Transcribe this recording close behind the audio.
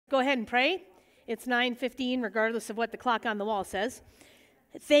go ahead and pray. It's 9:15, regardless of what the clock on the wall says.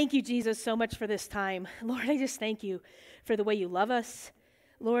 Thank you, Jesus, so much for this time. Lord, I just thank you for the way you love us.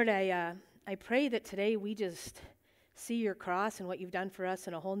 Lord, I pray that today we just see your cross and what you've done for us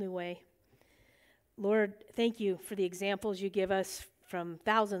in a whole new way. Lord, thank you for the examples you give us from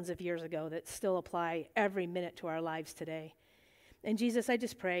thousands of years ago that still apply every minute to our lives today. And Jesus, I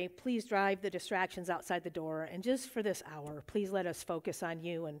just pray, please drive the distractions outside the door. And just for this hour, please let us focus on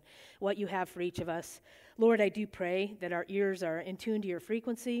you and what you have for each of us. Lord, I do pray that our ears are in tune to your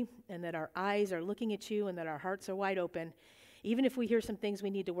frequency and that our eyes are looking at you and that our hearts are wide open. Even if we hear some things we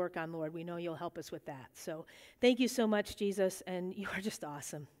need to work on, Lord, we know you'll help us with that. So thank you so much, Jesus, and you are just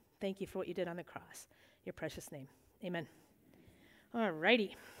awesome. Thank you for what you did on the cross. In your precious name. Amen. All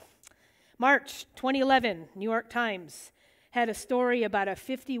righty. March 2011, New York Times had a story about a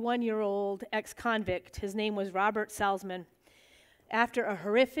 51-year-old ex-convict. His name was Robert Salzman. After a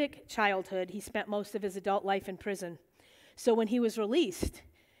horrific childhood, he spent most of his adult life in prison. So when he was released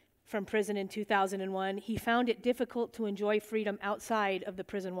from prison in 2001, he found it difficult to enjoy freedom outside of the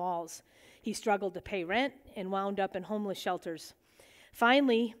prison walls. He struggled to pay rent and wound up in homeless shelters.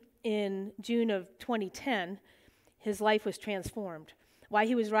 Finally, in June of 2010, his life was transformed. While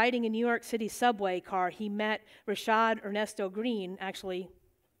he was riding a New York City subway car, he met Rashad Ernesto Green. Actually,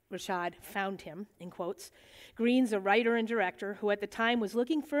 Rashad found him, in quotes. Green's a writer and director who at the time was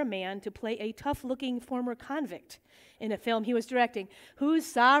looking for a man to play a tough-looking former convict in a film he was directing. Whose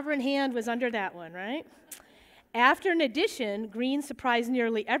sovereign hand was under that one, right? After an audition, Green surprised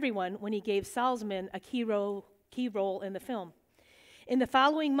nearly everyone when he gave Salzman a key role in the film. In the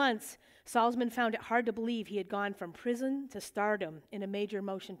following months, Salzman found it hard to believe he had gone from prison to stardom in a major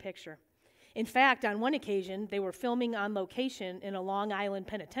motion picture. In fact, on one occasion, they were filming on location in a Long Island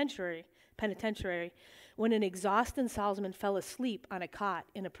penitentiary when an exhausted Salzman fell asleep on a cot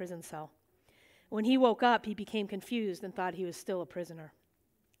in a prison cell. When he woke up, he became confused and thought he was still a prisoner.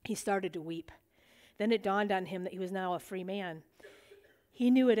 He started to weep. Then it dawned on him that he was now a free man. He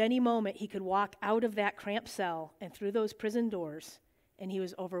knew at any moment he could walk out of that cramped cell and through those prison doors, and he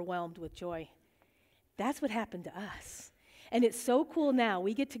was overwhelmed with joy. That's what happened to us. And it's so cool now.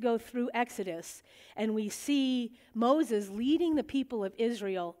 We get to go through Exodus, and we see Moses leading the people of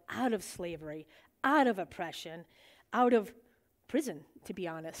Israel out of slavery, out of oppression, out of prison, to be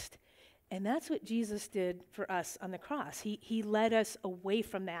honest. And that's what Jesus did for us on the cross. He led us away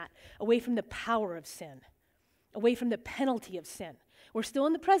from that, away from the power of sin, away from the penalty of sin. We're still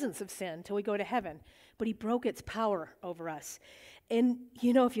in the presence of sin until we go to heaven, but he broke its power over us. And,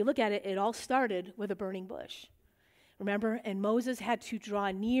 you know, if you look at it, it all started with a burning bush. Remember? And Moses had to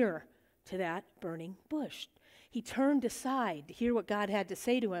draw near to that burning bush. He turned aside to hear what God had to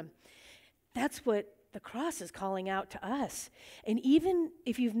say to him. That's what the cross is calling out to us. And even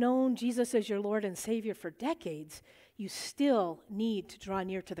if you've known Jesus as your Lord and Savior for decades, you still need to draw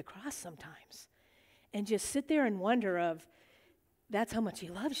near to the cross sometimes. And just sit there and wonder of, that's how much he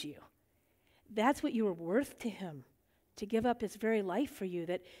loves you. That's what you were worth to him, to give up his very life for you,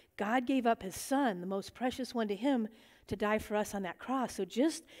 that God gave up his son, the most precious one to him, to die for us on that cross. So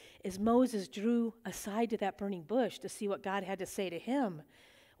just as Moses drew aside to that burning bush to see what God had to say to him,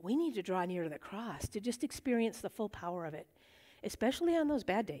 we need to draw near to the cross to just experience the full power of it, especially on those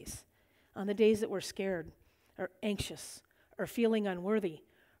bad days, on the days that we're scared or anxious or feeling unworthy,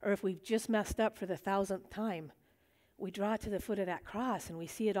 or if we've just messed up for the 1,000th time. We draw to the foot of that cross and we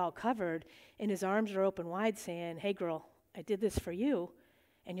see it all covered, and his arms are open wide saying, hey girl, I did this for you,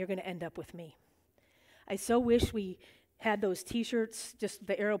 and you're going to end up with me. I so wish we had those t-shirts, just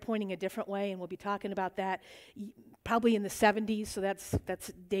the arrow pointing a different way, and we'll be talking about that probably in the 70s, so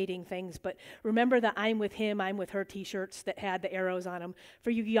that's dating things. But remember the I'm with him, I'm with her t-shirts that had the arrows on them. For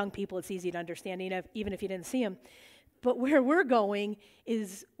you young people, it's easy to understand, even if you didn't see them. But where we're going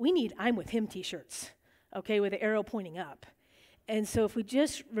is we need I'm with him t-shirts, okay, with the arrow pointing up. And so if we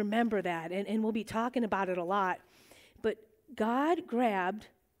just remember that, and we'll be talking about it a lot, but God grabbed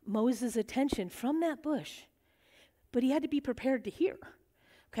Moses' attention from that bush, but he had to be prepared to hear.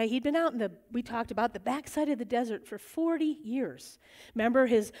 Okay, he'd been out we talked about the backside of the desert for 40 years. Remember,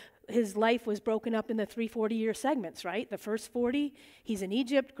 his life was broken up in the 3 40-year segments, right? The first 40, he's in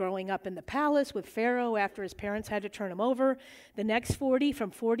Egypt, growing up in the palace with Pharaoh after his parents had to turn him over. The next 40,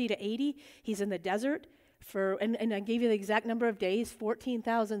 from 40 to 80, he's in the desert and I gave you the exact number of days,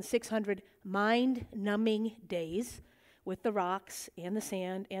 14,600 mind-numbing days with the rocks and the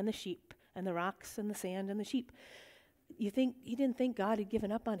sand and the sheep, and the rocks and the sand and the sheep. You think he didn't think God had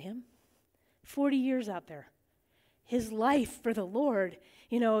given up on him? 40 years out there. His life for the Lord,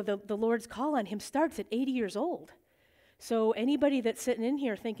 the Lord's call on him starts at 80 years old. So anybody that's sitting in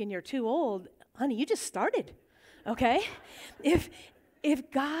here thinking you're too old, honey, you just started, okay?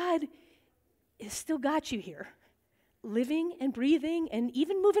 If God has still got you here, living and breathing and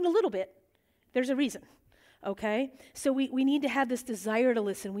even moving a little bit, there's a reason, okay? So we need to have this desire to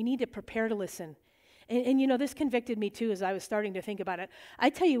listen. We need to prepare to listen. And this convicted me too as I was starting to think about it.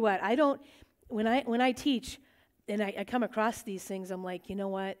 I tell you what, when I teach and I come across these things, I'm like, you know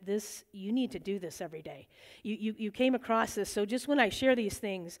what, you need to do this every day. You came across this, so just when I share these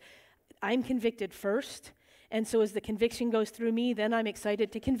things, I'm convicted first. And so as the conviction goes through me, then I'm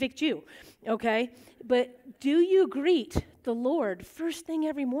excited to convict you, okay? But do you greet the Lord first thing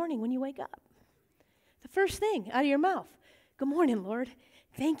every morning when you wake up? The first thing out of your mouth. Good morning, Lord.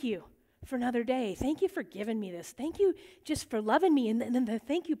 Thank you for another day. Thank you for giving me this. Thank you just for loving me. And then the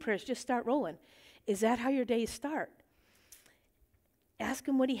thank you prayers just start rolling. Is that how your days start? Ask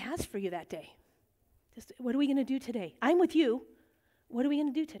him what he has for you that day. Just, what are we going to do today? I'm with you. What are we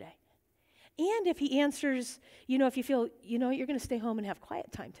going to do today? And if he answers, if you feel, you're going to stay home and have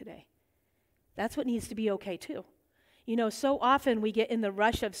quiet time today. That's what needs to be okay too. So often we get in the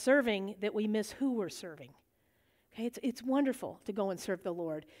rush of serving that we miss who we're serving. Okay, it's wonderful to go and serve the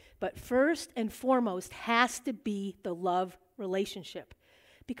Lord. But first and foremost has to be the love relationship.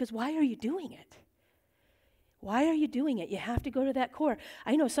 Because why are you doing it? Why are you doing it? You have to go to that core.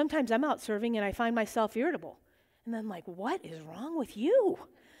 I know sometimes I'm out serving and I find myself irritable. And I'm like, what is wrong with you?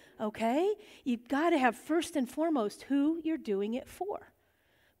 Okay? You've got to have first and foremost who you're doing it for.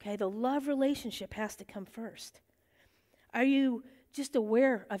 Okay? The love relationship has to come first. Are you just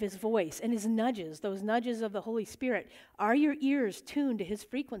aware of his voice and his nudges, those nudges of the Holy Spirit? Are your ears tuned to his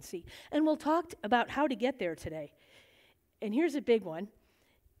frequency? And we'll talk about how to get there today. And here's a big one.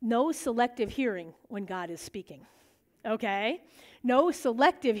 No selective hearing when God is speaking. Okay? No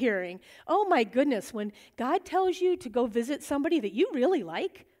selective hearing. Oh my goodness, when God tells you to go visit somebody that you really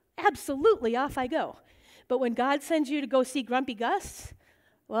like, absolutely off I go. But when God sends you to go see Grumpy Gus,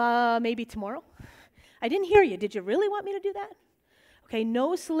 well, maybe tomorrow. I didn't hear you. Did you really want me to do that? Okay,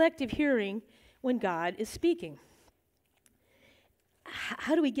 no selective hearing when God is speaking.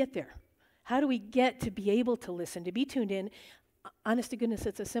 How do we get there? How do we get to be able to listen, to be tuned in? Honest to goodness,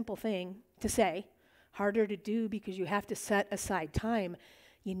 it's a simple thing to say, harder to do because you have to set aside time.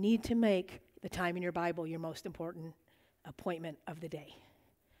 You need to make the time in your Bible your most important appointment of the day.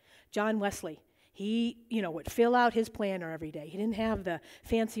 John Wesley, he, would fill out his planner every day. He didn't have the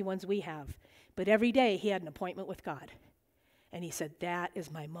fancy ones we have, but every day he had an appointment with God. And he said, that is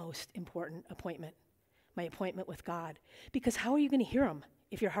my most important appointment, my appointment with God. Because how are you going to hear him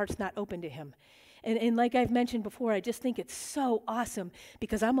if your heart's not open to him? And like I've mentioned before, I just think it's so awesome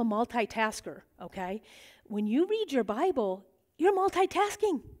because I'm a multitasker, okay? When you read your Bible, you're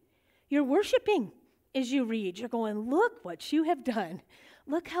multitasking. You're worshiping as you read. You're going, look what you have done.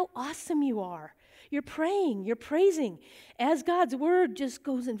 Look how awesome you are. You're praying, you're praising. As God's word just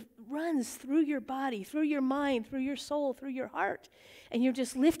goes and runs through your body, through your mind, through your soul, through your heart. And you're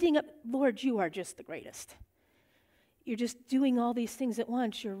just lifting up, Lord, you are just the greatest. You're just doing all these things at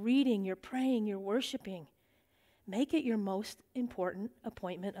once. You're reading, you're praying, you're worshiping. Make it your most important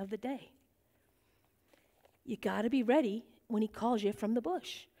appointment of the day. You got to be ready when he calls you from the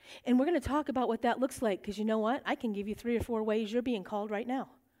bush. And we're going to talk about what that looks like because you know what? I can give you 3 or 4 ways you're being called right now.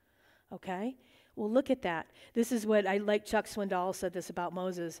 Okay? Well, look at that. This is what I like. Chuck Swindoll said this about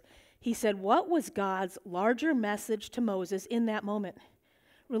Moses. He said, what was God's larger message to Moses in that moment?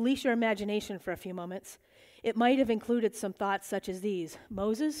 Release your imagination for a few moments. It might have included some thoughts such as these.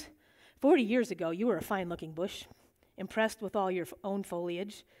 Moses, 40 years ago, you were a fine-looking bush, impressed with all your own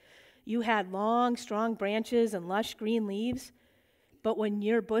foliage. You had long, strong branches and lush green leaves, but when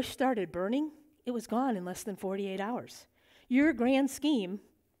your bush started burning, it was gone in less than 48 hours. Your grand scheme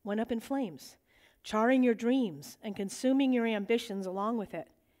went up in flames, charring your dreams and consuming your ambitions along with it.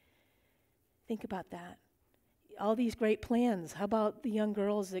 Think about that. All these great plans. How about the young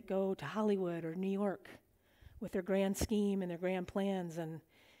girls that go to Hollywood or New York with their grand scheme and their grand plans? And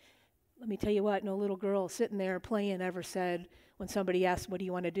let me tell you what, no little girl sitting there playing ever said when somebody asked, what do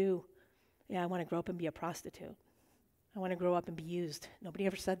you want to do? Yeah, I want to grow up and be a prostitute. I want to grow up and be used. Nobody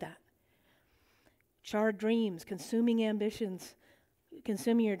ever said that. Charred dreams, consuming ambitions,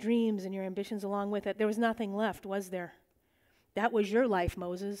 consuming your dreams and your ambitions along with it. There was nothing left, was there? That was your life,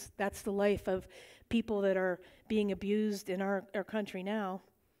 Moses. That's the life of people that are being abused in our country now.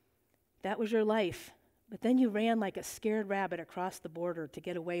 That was your life. But then you ran like a scared rabbit across the border to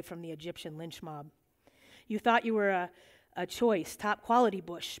get away from the Egyptian lynch mob. You thought you were a choice, top quality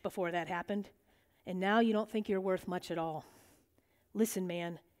bush before that happened. And now you don't think you're worth much at all. Listen,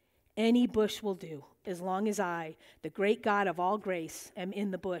 man, Any bush will do, as long as I, the great God of all grace, am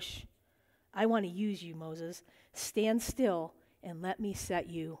in the bush. I want to use you, Moses. Stand still and let me set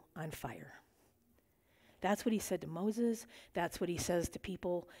you on fire. That's what he said to Moses. That's what he says to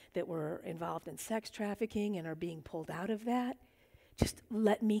people that were involved in sex trafficking and are being pulled out of that. Just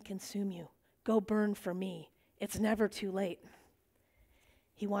let me consume you. Go burn for me. It's never too late.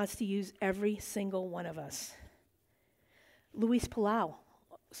 He wants to use every single one of us. Luis Palau.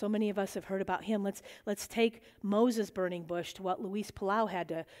 So many of us have heard about him. Let's take Moses' burning bush to what Luis Palau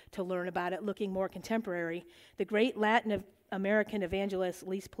had to learn about it, looking more contemporary. The great Latin American evangelist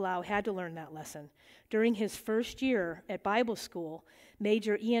Luis Palau had to learn that lesson. During his first year at Bible school,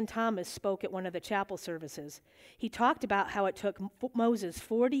 Major Ian Thomas spoke at one of the chapel services. He talked about how it took Moses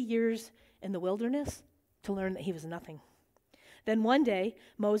 40 years in the wilderness to learn that he was nothing. Then one day,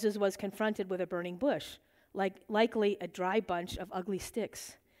 Moses was confronted with a burning bush, likely a dry bunch of ugly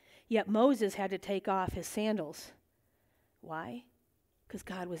sticks. Yet Moses had to take off his sandals. Why? Because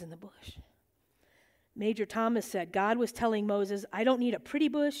God was in the bush. Major Thomas said, God was telling Moses, I don't need a pretty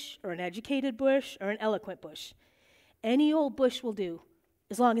bush or an educated bush or an eloquent bush. Any old bush will do,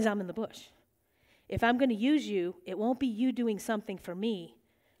 as long as I'm in the bush. If I'm going to use you, it won't be you doing something for me,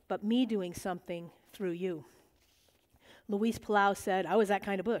 but me doing something through you. Luis Palau said, I was that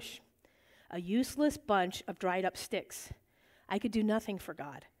kind of bush, a useless bunch of dried up sticks. I could do nothing for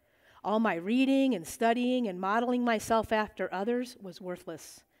God. All my reading and studying and modeling myself after others was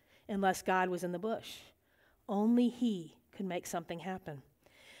worthless unless God was in the bush. Only He could make something happen.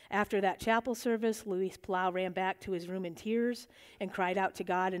 After that chapel service, Luis Palau ran back to his room in tears and cried out to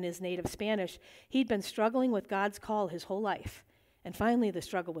God in his native Spanish. He'd been struggling with God's call his whole life, and finally the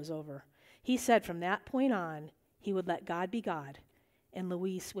struggle was over. He said from that point on, he would let God be God, and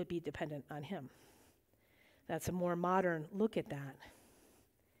Luis would be dependent on him. That's a more modern look at that.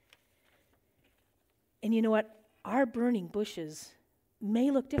 And you know what? Our burning bushes may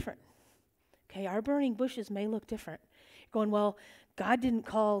look different. Okay, our burning bushes may look different. You're going, well, God didn't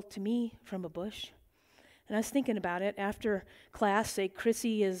call to me from a bush. And I was thinking about it after class. Say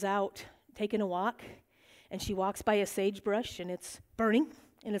Chrissy is out taking a walk, and she walks by a sagebrush, and it's burning,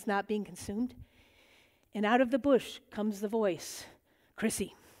 and it's not being consumed. And out of the bush comes the voice,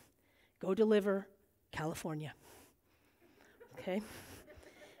 Chrissy, go deliver California. Okay?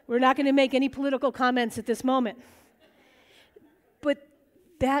 We're not going to make any political comments at this moment. But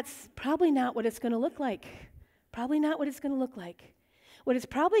that's probably not what it's going to look like. Probably not what it's going to look like. What it's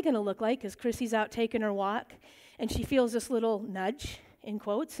probably going to look like is Chrissy's out taking her walk, and she feels this little nudge, in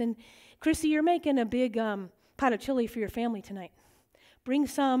quotes, and Chrissy, you're making a big pot of chili for your family tonight. Bring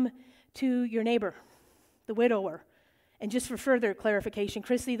some to your neighbor, the widower. And just for further clarification,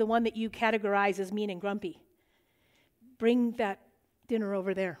 Chrissy, the one that you categorize as mean and grumpy, bring that dinner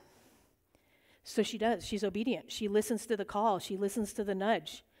over there. So she does. She's obedient. She listens to the call. She listens to the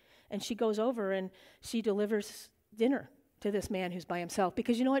nudge. And she goes over and she delivers dinner to this man who's by himself.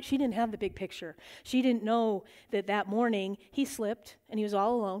 Because you know what? She didn't have the big picture. She didn't know that that morning he slipped and he was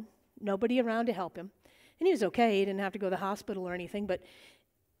all alone, nobody around to help him. And he was okay. He didn't have to go to the hospital or anything. But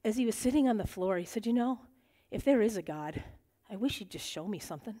as he was sitting on the floor, he said, you know, if there is a God, I wish he'd just show me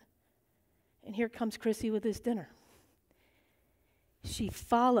something. And here comes Chrissy with his dinner. She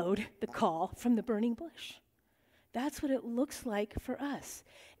followed the call from the burning bush. That's what it looks like for us.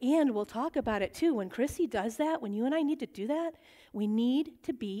 And we'll talk about it too. When Chrissy does that, when you and I need to do that, we need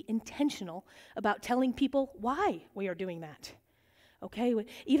to be intentional about telling people why we are doing that. Okay?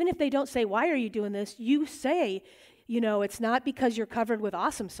 Even if they don't say, why are you doing this? You say, you know, it's not because you're covered with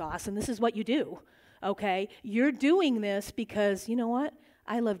awesome sauce and this is what you do. Okay? You're doing this because, you know what?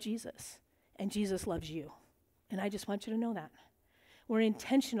 I love Jesus and Jesus loves you. And I just want you to know that. We're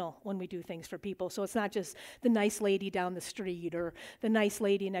intentional when we do things for people. So it's not just the nice lady down the street or the nice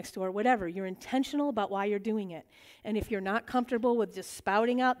lady next door, whatever. You're intentional about why you're doing it. And if you're not comfortable with just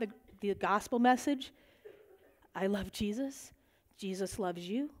spouting out the gospel message, I love Jesus, Jesus loves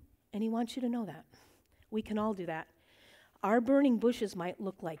you, and he wants you to know that. We can all do that. Our burning bushes might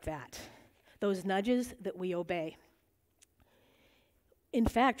look like that, those nudges that we obey. In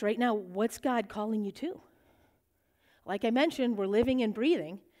fact, right now, what's God calling you to? Like I mentioned, we're living and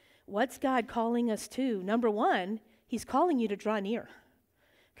breathing. What's God calling us to? Number one, he's calling you to draw near.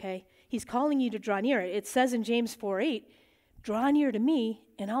 Okay? He's calling you to draw near. It says in James 4:8, draw near to me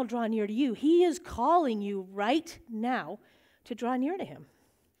and I'll draw near to you. He is calling you right now to draw near to him,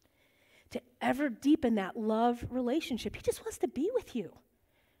 to ever deepen that love relationship. He just wants to be with you.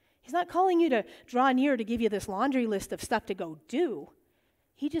 He's not calling you to draw near to give you this laundry list of stuff to go do.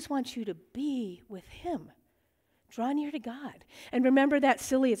 He just wants you to be with him, Draw near to God. And remember that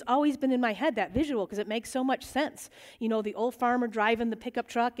silly, it's always been in my head, that visual, because it makes so much sense. You know, the old farmer driving the pickup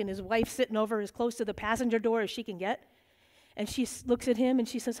truck and his wife sitting over as close to the passenger door as she can get. And she looks at him and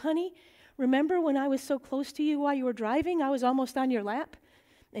she says, honey, remember when I was so close to you while you were driving? I was almost on your lap.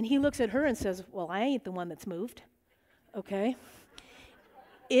 And he looks at her and says, well, I ain't the one that's moved. Okay?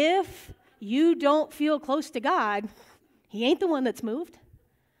 If you don't feel close to God, he ain't the one that's moved.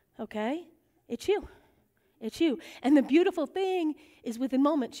 Okay? It's you. It's you. And the beautiful thing is within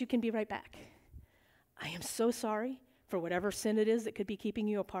moments you can be right back. I am so sorry for whatever sin it is that could be keeping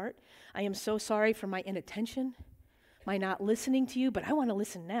you apart. I am so sorry for my inattention, my not listening to you, but I want to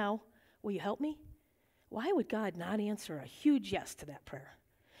listen now. Will you help me? Why would God not answer a huge yes to that prayer?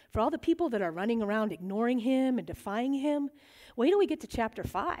 For all the people that are running around ignoring him and defying him, wait till we get to chapter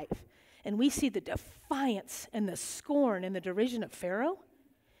 5 and we see the defiance and the scorn and the derision of Pharaoh.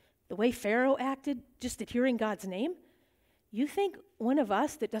 The way Pharaoh acted, just at hearing God's name, you think one of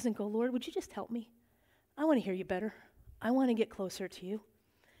us that doesn't go, Lord, would you just help me? I want to hear you better. I want to get closer to you.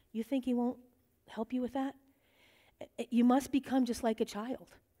 You think he won't help you with that? You must become just like a child.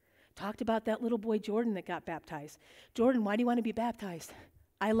 Talked about that little boy, Jordan, that got baptized. Jordan, why do you want to be baptized?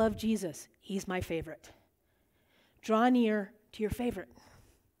 I love Jesus. He's my favorite. Draw near to your favorite.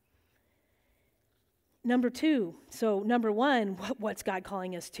 Number 2, so number 1, what's God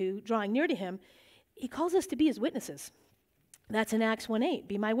calling us to? Drawing near to him. He calls us to be his witnesses. That's in Acts 1:8,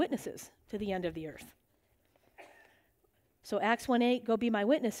 be my witnesses to the end of the earth. So Acts 1:8, go be my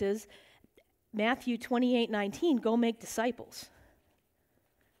witnesses. Matthew 28:19, go make disciples.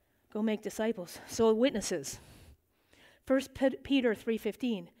 Go make disciples. So witnesses. 1 Peter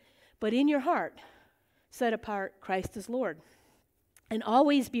 3:15, but in your heart set apart Christ as Lord, and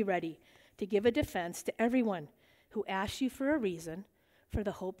always be ready to give a defense to everyone who asks you for a reason for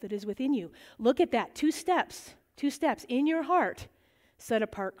the hope that is within you. Look at that, 2 steps. 2 steps. In your heart, set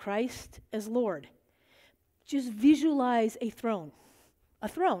apart Christ as Lord. Just visualize a throne. A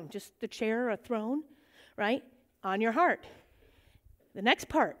throne, just the chair, a throne, right? On your heart. The next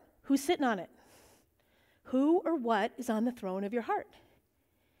part, who's sitting on it? Who or what is on the throne of your heart?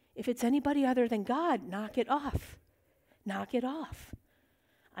 If it's anybody other than God, knock it off. Knock it off.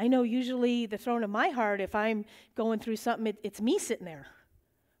 I know usually the throne of my heart, if I'm going through something, it's me sitting there.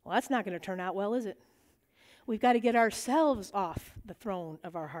 Well, that's not going to turn out well, is it? We've got to get ourselves off the throne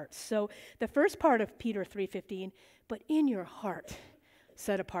of our hearts. So the first part of Peter 3:15, but in your heart,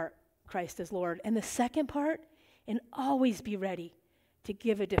 set apart Christ as Lord. And the second part, and always be ready to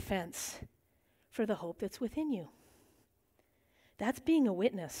give a defense for the hope that's within you. That's being a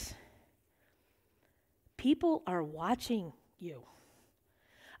witness. People are watching you.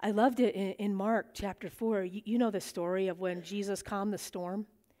 I loved it in Mark chapter 4. You know the story of when Jesus calmed the storm.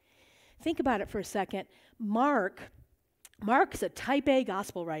 Think about it for a second. Mark's a type A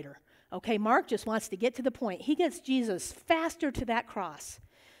gospel writer. Okay, Mark just wants to get to the point. He gets Jesus faster to that cross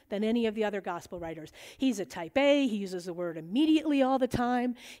than any of the other gospel writers. He's a type A. He uses the word immediately all the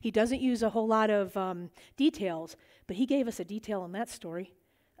time. He doesn't use a whole lot of details, but he gave us a detail in that story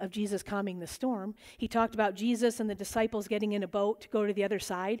of Jesus calming the storm. He talked about Jesus and the disciples getting in a boat to go to the other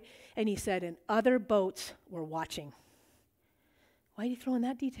side, and he said, and other boats were watching. Why are you throwing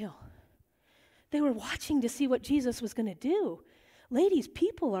that detail? They were watching to see what Jesus was going to do. Ladies,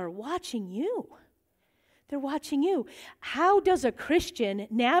 people are watching you. They're watching you. How does a Christian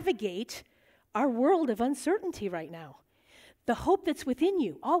navigate our world of uncertainty right now? The hope that's within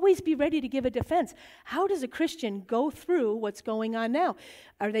you. Always be ready to give a defense. How does a Christian go through what's going on now?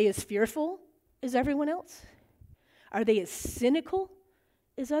 Are they as fearful as everyone else? Are they as cynical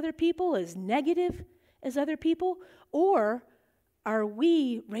as other people, as negative as other people? Or are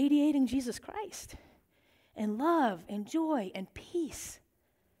we radiating Jesus Christ and love and joy and peace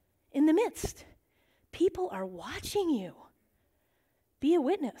in the midst? People are watching you. Be a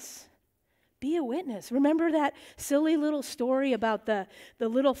witness. Be a witness. Remember that silly little story about the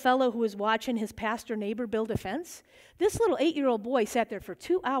little fellow who was watching his pastor neighbor build a fence? This little 8-year-old boy sat there for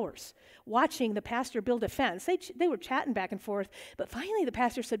 2 hours watching the pastor build a fence. They were chatting back and forth, but finally the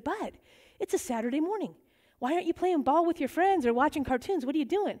pastor said, Bud, it's a Saturday morning. Why aren't you playing ball with your friends or watching cartoons? What are you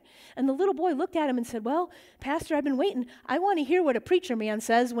doing? And the little boy looked at him and said, well, Pastor, I've been waiting. I want to hear what a preacher man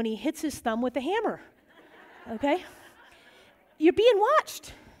says when he hits his thumb with a hammer. Okay? You're being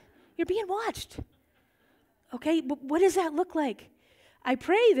watched. You're being watched. Okay, but what does that look like? I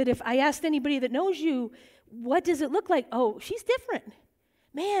pray that if I asked anybody that knows you, what does it look like? Oh, she's different.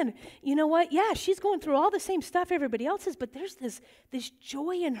 Man, you know what? Yeah, she's going through all the same stuff everybody else is, but there's this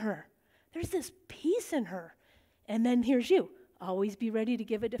joy in her. There's this peace in her. And then here's you. Always be ready to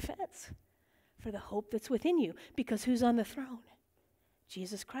give a defense for the hope that's within you. Because who's on the throne?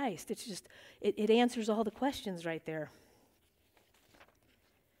 Jesus Christ. It's just, it answers all the questions right there.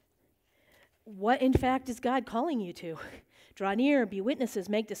 What, in fact, is God calling you to? Draw near, be witnesses,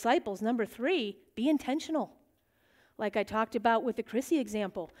 make disciples. Number 3, be intentional. Like I talked about with the Chrissy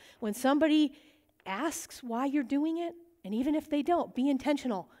example. When somebody asks why you're doing it, and even if they don't, be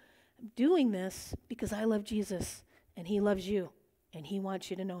intentional. I'm doing this because I love Jesus, and he loves you, and he wants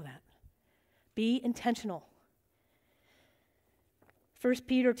you to know that. Be intentional. 1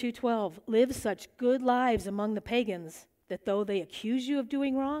 Peter 2:12, live such good lives among the pagans that though they accuse you of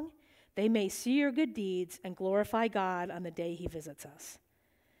doing wrong, they may see your good deeds and glorify God on the day he visits us.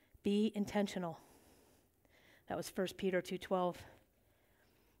 Be intentional. That was 1 Peter 2:12.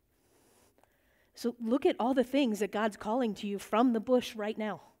 So look at all the things that God's calling to you from the bush right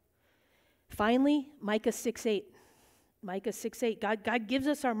now. Finally, Micah 6:8. Micah 6:8. God gives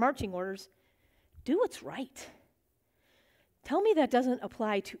us our marching orders. Do what's right. Tell me that doesn't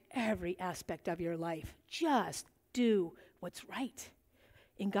apply to every aspect of your life. Just do what's right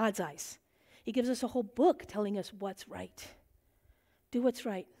in God's eyes. He gives us a whole book telling us what's right. Do what's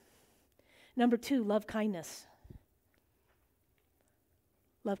right. Number 2, love kindness.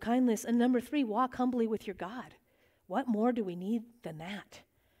 Love kindness. And number 3, walk humbly with your God. What more do we need than that?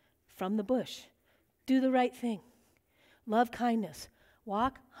 From the bush. Do the right thing. Love kindness.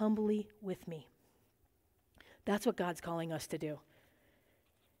 Walk humbly with me. That's what God's calling us to do.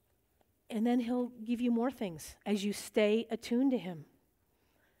 And then he'll give you more things as you stay attuned to him.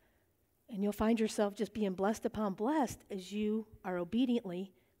 And you'll find yourself just being blessed upon blessed as you are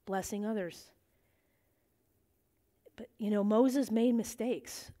obediently blessing others. But, Moses made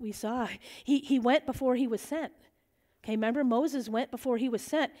mistakes. We saw he went before he was sent. Okay, remember Moses went before he was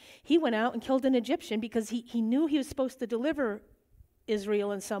sent. He went out and killed an Egyptian because he knew he was supposed to deliver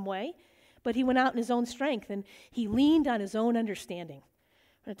Israel in some way, but he went out in his own strength and he leaned on his own understanding.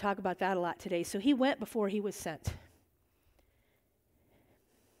 I'm going to talk about that a lot today. So he went before he was sent.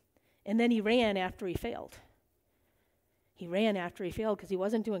 And then he ran after he failed. He ran after he failed because he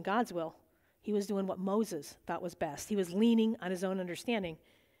wasn't doing God's will. He was doing what Moses thought was best. He was leaning on his own understanding.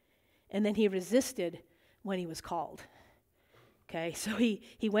 And then he resisted when he was called. Okay, so he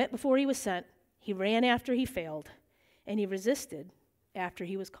went before he was sent, he ran after he failed, and he resisted after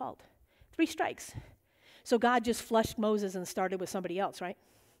he was called. 3 strikes. So God just flushed Moses and started with somebody else, right?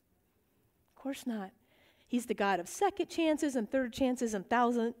 Of course not. He's the God of second chances and third chances and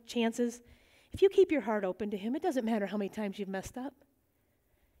 1,000 chances. If you keep your heart open to him, it doesn't matter how many times you've messed up.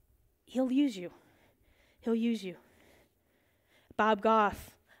 He'll use you. He'll use you. Bob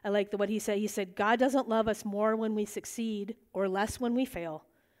Goff, I like what he said. He said, God doesn't love us more when we succeed or less when we fail.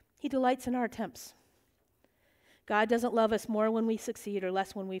 He delights in our attempts. God doesn't love us more when we succeed or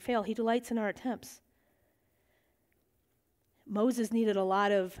less when we fail. He delights in our attempts. Moses needed a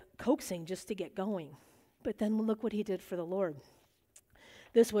lot of coaxing just to get going. But then look what he did for the Lord.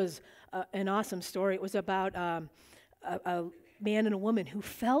 This was an awesome story. It was about a man and a woman who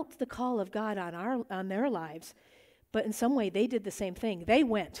felt the call of God on their lives, but in some way they did the same thing. They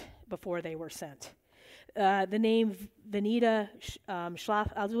went before they were sent. The name Vanita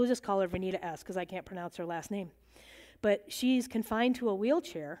Schlaf, we'll just call her Vanita S. because I can't pronounce her last name. But she's confined to a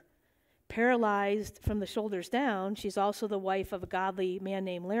wheelchair, paralyzed from the shoulders down. She's also the wife of a godly man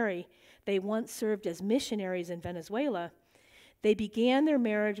named Larry. They once served as missionaries in Venezuela. They began their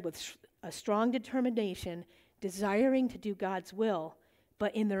marriage with a strong determination, desiring to do God's will,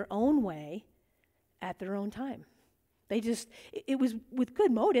 but in their own way, at their own time. It was with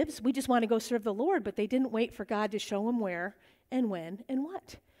good motives. We just want to go serve the Lord, but they didn't wait for God to show them where and when and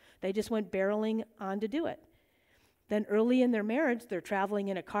what. They just went barreling on to do it. Then early in their marriage, they're traveling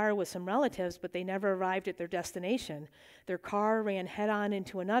in a car with some relatives, but they never arrived at their destination. Their car ran head-on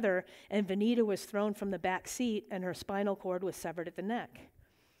into another, and Vanita was thrown from the back seat, and her spinal cord was severed at the neck.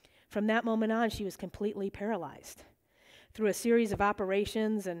 From that moment on, she was completely paralyzed. Through a series of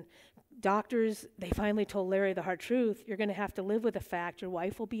operations and doctors, they finally told Larry the hard truth: you're going to have to live with the fact your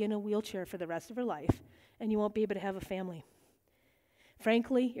wife will be in a wheelchair for the rest of her life, and you won't be able to have a family.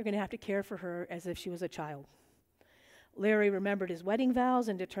 Frankly, you're going to have to care for her as if she was a child. Larry remembered his wedding vows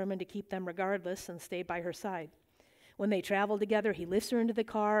and determined to keep them regardless and stay by her side. When they traveled together, he lifts her into the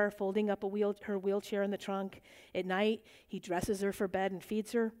car, folding up her wheelchair in the trunk. At night, he dresses her for bed and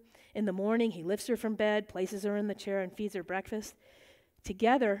feeds her. In the morning, he lifts her from bed, places her in the chair, and feeds her breakfast.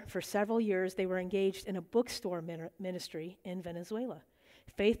 Together, for several years, they were engaged in a bookstore ministry in Venezuela,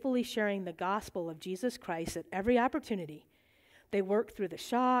 faithfully sharing the gospel of Jesus Christ at every opportunity. They worked through the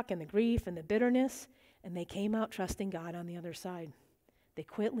shock and the grief and the bitterness, and they came out trusting God on the other side. They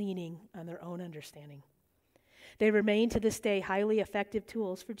quit leaning on their own understanding. They remain to this day highly effective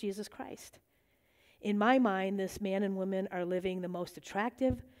tools for Jesus Christ. In my mind, this man and woman are living the most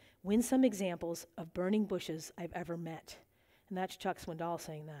attractive, winsome examples of burning bushes I've ever met. And that's Chuck Swindoll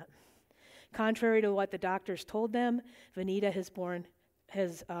saying that. Contrary to what the doctors told them, Vanita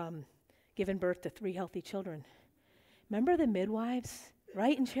has given birth to 3 healthy children. Remember the midwives?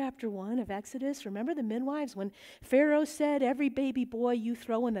 Right in chapter 1 of Exodus, remember the midwives when Pharaoh said, every baby boy you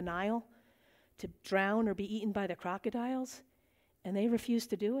throw in the Nile to drown or be eaten by the crocodiles, and they refused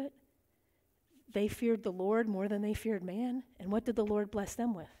to do it? They feared the Lord more than they feared man. And what did the Lord bless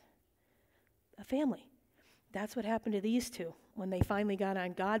them with? A family. That's what happened to these two when they finally got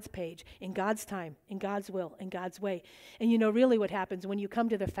on God's page, in God's time, in God's will, in God's way. And you know really what happens when you come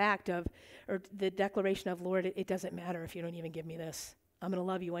to the fact of, or the declaration of, Lord, it doesn't matter if you don't even give me this. I'm going to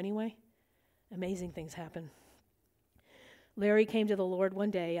love you anyway. Amazing things happen. Larry came to the Lord one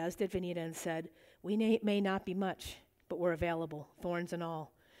day, as did Vanita, and said, we may not be much, but we're available, thorns and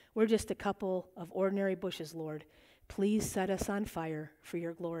all. We're just a couple of ordinary bushes, Lord. Please set us on fire for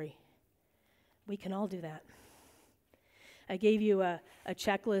your glory. We can all do that. I gave you a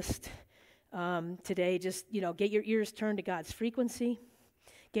checklist today. Just, get your ears turned to God's frequency.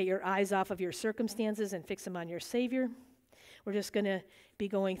 Get your eyes off of your circumstances and fix them on your Savior. We're just going to be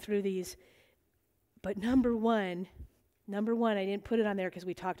going through these. But number one, I didn't put it on there because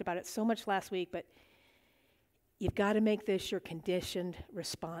we talked about it so much last week, but you've got to make this your conditioned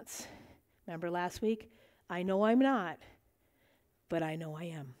response. Remember last week? I know I'm not, but I know I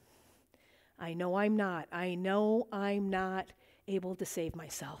am. I know I'm not. I know I'm not able to save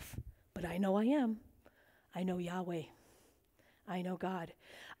myself, but I know I am. I know Yahweh. I know God.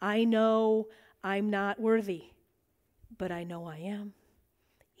 I know I'm not worthy, but I know I am.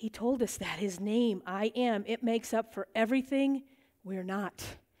 He told us that, his name, I am. It makes up for everything we're not.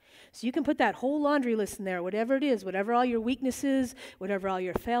 So you can put that whole laundry list in there, whatever it is, whatever all your weaknesses, whatever all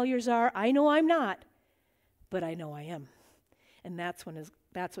your failures are. I know I'm not, but I know I am. And that's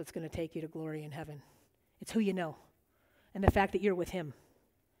what's going to take you to glory in heaven. It's who you know and the fact that you're with him.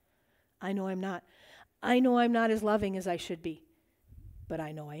 I know I'm not. I know I'm not as loving as I should be, but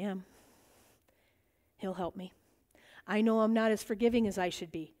I know I am. He'll help me. I know I'm not as forgiving as I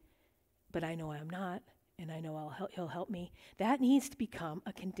should be, but I know I'm not, and I know he'll help me. That needs to become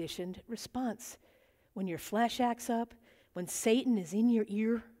a conditioned response. When your flesh acts up, when Satan is in your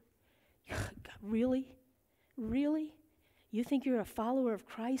ear, really? Really? You think you're a follower of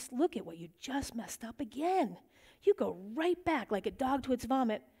Christ? Look at what you just messed up again. You go right back like a dog to its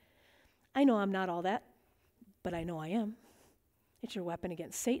vomit. I know I'm not all that, but I know I am. It's your weapon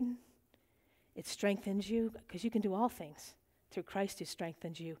against Satan. It strengthens you because you can do all things through Christ who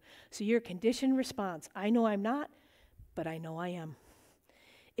strengthens you. So your conditioned response, I know I'm not, but I know I am.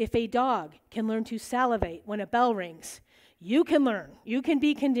 If a dog can learn to salivate when a bell rings, you can learn, you can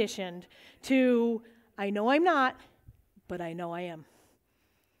be conditioned to, I know I'm not, but I know I am.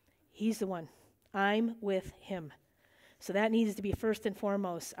 He's the one. I'm with him. So that needs to be first and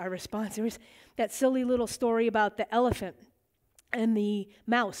foremost our response. There was that silly little story about the elephant and the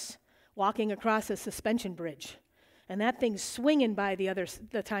mouse walking across a suspension bridge. And that thing's swinging by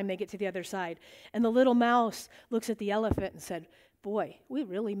the time they get to the other side. And the little mouse looks at the elephant and said, boy, we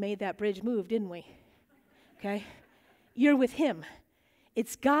really made that bridge move, didn't we? Okay? You're with him.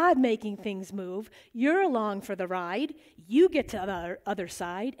 It's God making things move. You're along for the ride. You get to the other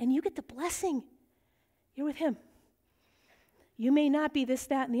side, and you get the blessing. You're with him. You may not be this,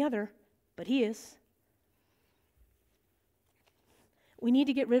 that, and the other, but he is. We need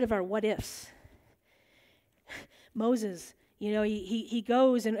to get rid of our what-ifs. Moses, he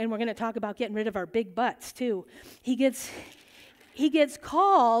goes, and we're going to talk about getting rid of our big butts, too. He gets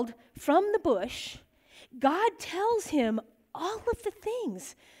called from the bush. God tells him all of the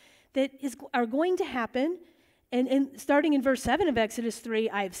things that are going to happen. And starting in verse 7 of Exodus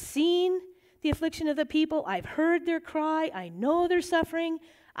 3, I've seen the affliction of the people. I've heard their cry. I know their suffering.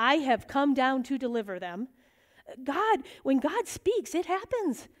 I have come down to deliver them. When God speaks, it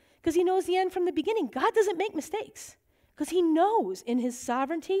happens because he knows the end from the beginning. God doesn't make mistakes because he knows in his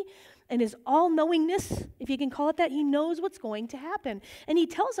sovereignty and his all-knowingness, if you can call it that, he knows what's going to happen. And he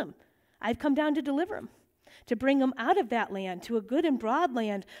tells them, I've come down to deliver them, to bring them out of that land to a good and broad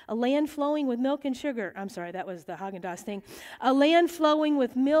land, a land flowing with milk and sugar. I'm sorry, that was the Haagen-Dazs thing. A land flowing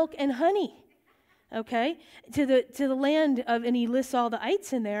with milk and honey, okay? To the land of, and he lists all the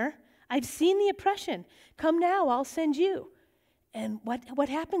ites in there. I've seen the oppression. Come now, I'll send you. And what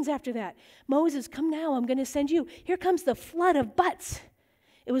happens after that? Moses, come now, I'm going to send you. Here comes the flood of butts.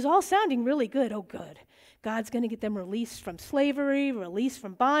 It was all sounding really good. Oh, good. God's going to get them released from slavery, released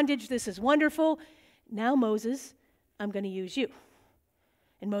from bondage. This is wonderful. Now, Moses, I'm going to use you.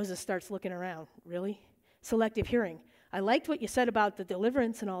 And Moses starts looking around. Really? Selective hearing. I liked what you said about the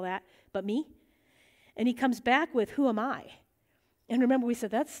deliverance and all that, but me? And he comes back with, who am I? And remember, we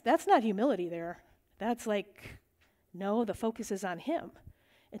said that's not humility there. That's like, no, the focus is on him.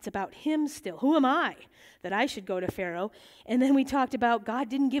 It's about him still. Who am I that I should go to Pharaoh? And then we talked about God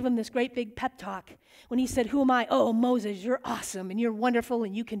didn't give him this great big pep talk. When he said, who am I? Oh, Moses, you're awesome and you're wonderful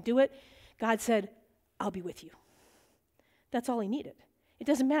and you can do it. God said, I'll be with you. That's all he needed. It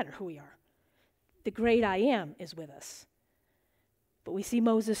doesn't matter who we are. The great I am is with us. But we see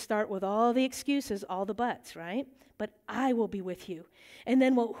Moses start with all the excuses, all the buts, right? But I will be with you. And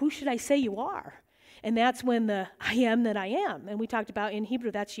then, well, who should I say you are? And that's when the I am that I am. And we talked about in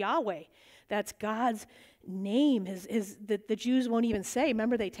Hebrew, that's Yahweh. That's God's name. The Jews won't even say.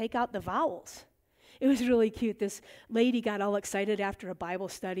 Remember, they take out the vowels. It was really cute. This lady got all excited after a Bible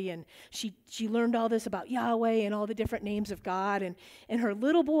study, and she learned all this about Yahweh and all the different names of God. And her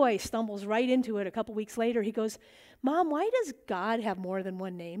little boy stumbles right into it a couple weeks later. He goes, Mom, why does God have more than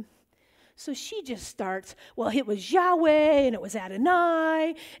one name? So she just starts, well, it was Yahweh, and it was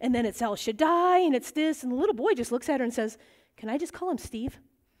Adonai, and then it's El Shaddai, and it's this. And the little boy just looks at her and says, can I just call him Steve?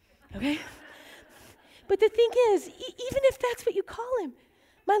 Okay? But the thing is, even if that's what you call him,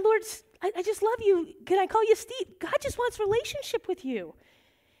 my Lord, I just love you. Can I call you Steve? God just wants relationship with you.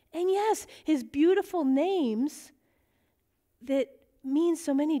 And yes, his beautiful names that mean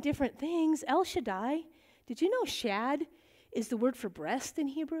so many different things. El Shaddai. Did you know Shad is the word for breast in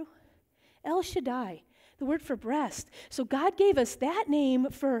Hebrew? El Shaddai, the word for breast. So God gave us that name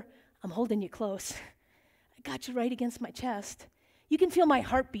for, I'm holding you close. I got you right against my chest. You can feel my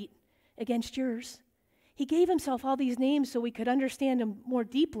heartbeat against yours. He gave himself all these names so we could understand him more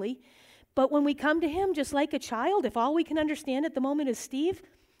deeply. But when we come to him, just like a child, if all we can understand at the moment is Steve,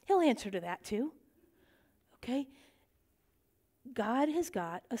 he'll answer to that too. Okay? God has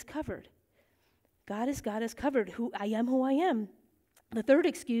got us covered. God has got us covered. Who I am. The third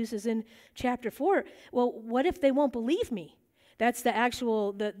excuse is in chapter 4. Well, what if they won't believe me? That's the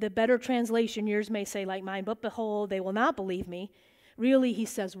actual, the better translation. Yours may say like mine, but behold, they will not believe me. Really, he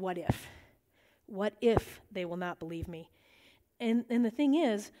says, what if? What if they will not believe me? And the thing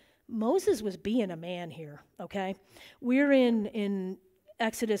is, Moses was being a man here, okay? We're in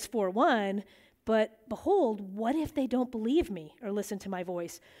Exodus 4:1, but behold, what if they don't believe me or listen to my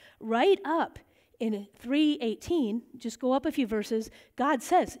voice? Right up in 3:18, just go up a few verses, God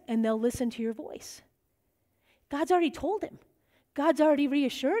says, and they'll listen to your voice. God's already told him. God's already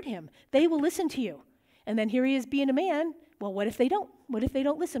reassured him. They will listen to you. And then here he is being a man. Well, what if they don't? What if they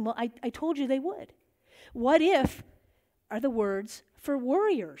don't listen? Well, I told you they would. What if are the words for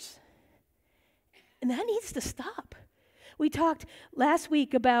worriers. And that needs to stop. We talked last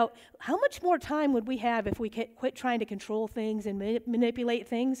week about how much more time would we have if we quit trying to control things and manipulate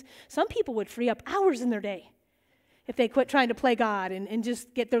things. Some people would free up hours in their day if they quit trying to play God and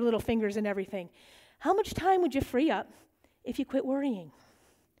just get their little fingers in everything. How much time would you free up if you quit worrying?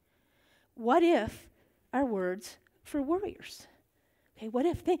 What if our words for worriers? Okay, what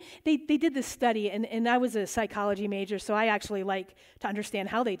if they did this study, and I was a psychology major, so I actually like to understand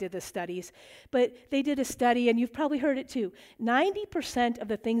how they did the studies. But they did a study, and you've probably heard it too. 90% of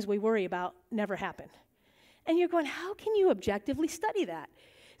the things we worry about never happen. And you're going, how can you objectively study that?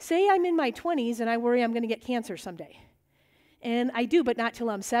 Say I'm in my 20s and I worry I'm going to get cancer someday. And I do, but not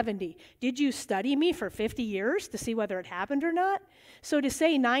till I'm 70. Did you study me for 50 years to see whether it happened or not? So to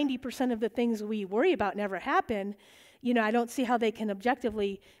say 90% of the things we worry about never happen, I don't see how they can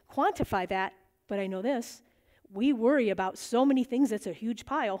objectively quantify that, but I know this. We worry about so many things, it's a huge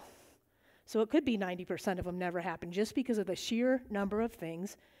pile. So it could be 90% of them never happen just because of the sheer number of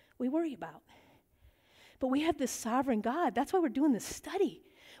things we worry about. But we have this sovereign God. That's why we're doing this study.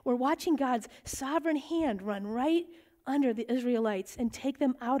 We're watching God's sovereign hand run right under the Israelites and take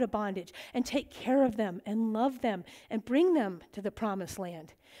them out of bondage and take care of them and love them and bring them to the promised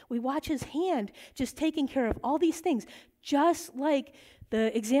land. We watch his hand just taking care of all these things, just like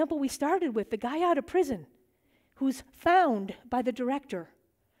the example we started with, the guy out of prison who's found by the director.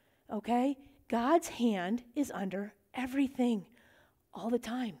 Okay? God's hand is under everything all the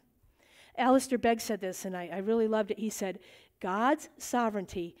time. Alistair Begg said this, and I really loved it. He said, God's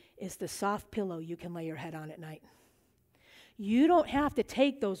sovereignty is the soft pillow you can lay your head on at night. You don't have to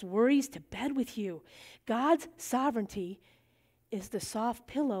take those worries to bed with you. God's sovereignty is the soft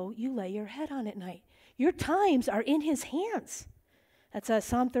pillow you lay your head on at night. Your times are in his hands. That's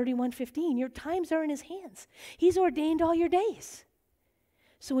Psalm 31:15. Your times are in his hands. He's ordained all your days.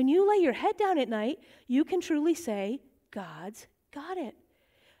 So when you lay your head down at night, you can truly say, God's got it.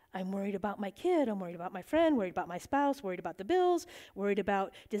 I'm worried about my kid, I'm worried about my friend, worried about my spouse, worried about the bills, worried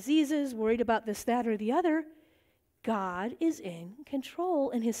about diseases, worried about this, that, or the other. God is in control,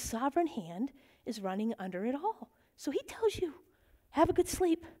 and his sovereign hand is running under it all. So he tells you, have a good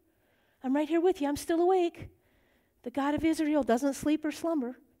sleep. I'm right here with you. I'm still awake. The God of Israel doesn't sleep or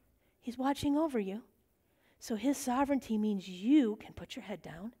slumber. He's watching over you. So his sovereignty means you can put your head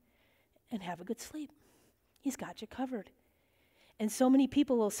down and have a good sleep. He's got you covered. And so many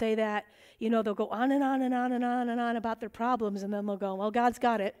people will say that, they'll go on and on and on and on and on about their problems, and then they'll go, well, God's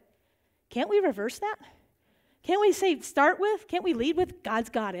got it. Can't we reverse that? Can't we lead with,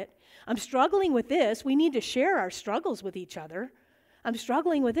 God's got it? I'm struggling with this. We need to share our struggles with each other. I'm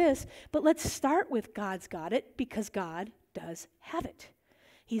struggling with this, but let's start with God's got it, because God does have it.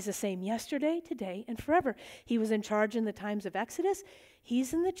 He's the same yesterday, today, and forever. He was in charge in the times of Exodus.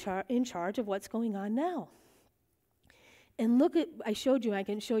 He's in charge of what's going on now. And look at, I showed you, I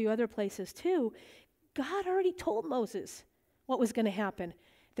can show you other places too. God already told Moses what was going to happen.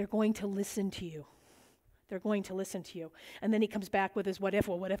 They're going to listen to you. They're going to listen to you. And then he comes back with his what if.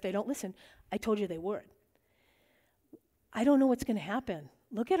 Well, what if they don't listen? I told you they would. I don't know what's going to happen.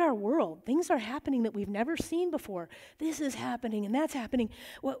 Look at our world. Things are happening that we've never seen before. This is happening and that's happening.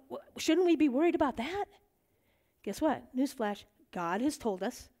 Shouldn't we be worried about that? Guess what? Newsflash. God has told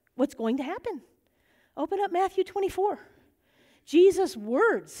us what's going to happen. Open up Matthew 24. Jesus'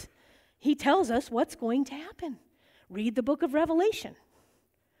 words. He tells us what's going to happen. Read the book of Revelation.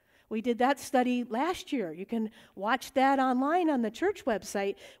 We did that study last year. You can watch that online on the church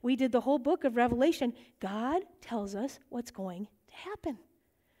website. We did the whole book of Revelation. God tells us what's going to happen.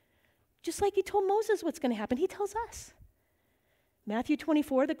 Just like he told Moses what's going to happen, he tells us. Matthew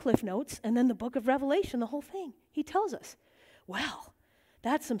 24, the Cliff Notes, and then the book of Revelation, the whole thing. He tells us. Well,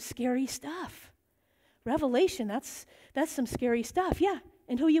 that's some scary stuff. Revelation, that's some scary stuff. Yeah,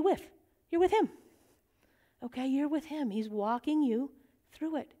 and who are you with? You're with him. Okay, you're with him. He's walking you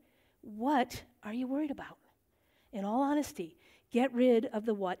through it. What are you worried about? In all honesty, get rid of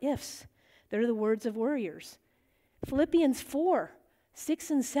the what ifs. They're the words of worriers. Philippians 4,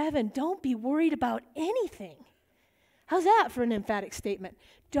 6 and 7, don't be worried about anything. How's that for an emphatic statement?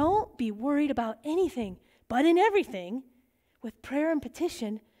 Don't be worried about anything, but in everything, with prayer and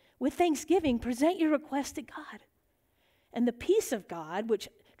petition, with thanksgiving, present your request to God. And the peace of God, which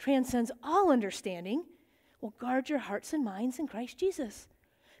transcends all understanding, will guard your hearts and minds in Christ Jesus.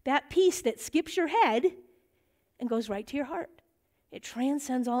 That peace that skips your head and goes right to your heart. It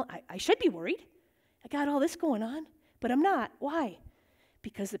transcends all. I should be worried. I got all this going on, but I'm not. Why?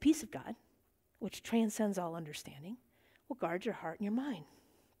 Because the peace of God, which transcends all understanding, will guard your heart and your mind.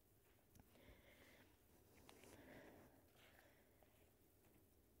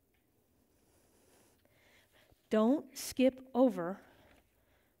 Don't skip over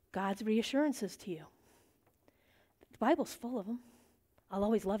God's reassurances to you. The Bible's full of them. I'll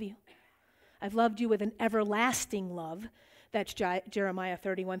always love you. I've loved you with an everlasting love. That's Jeremiah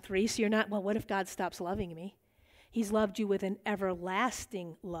 31:3. So you're not, well, what if God stops loving me? He's loved you with an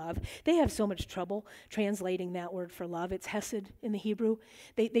everlasting love. They have so much trouble translating that word for love. It's hesed in the Hebrew.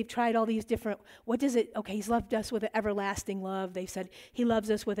 They've tried all these different, what does it, okay, he's loved us with an everlasting love. They've said he loves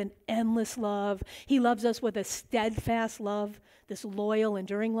us with an endless love. He loves us with a steadfast love, this loyal,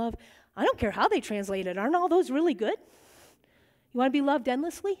 enduring love. I don't care how they translate it. Aren't all those really good? You want to be loved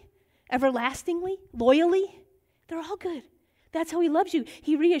endlessly, everlastingly, loyally? They're all good. That's how he loves you.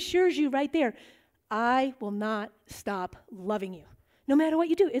 He reassures you right there. I will not stop loving you. No matter what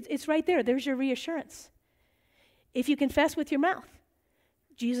you do, it's right there. There's your reassurance. If you confess with your mouth,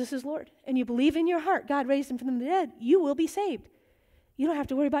 Jesus is Lord, and you believe in your heart God raised him from the dead, you will be saved. You don't have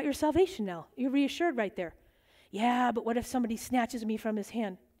to worry about your salvation now. You're reassured right there. Yeah, but what if somebody snatches me from his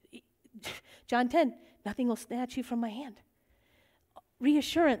hand? John 10, nothing will snatch you from my hand.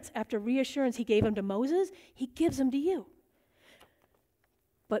 Reassurance after reassurance he gave them to Moses, he gives them to you.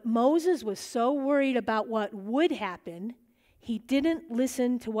 But Moses was so worried about what would happen, he didn't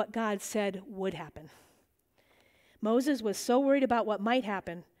listen to what God said would happen. Moses was so worried about what might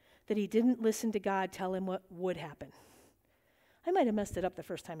happen that he didn't listen to God tell him what would happen. I might have messed it up the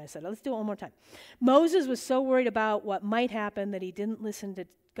first time I said it. Let's do it one more time. Moses was so worried about what might happen that he didn't listen to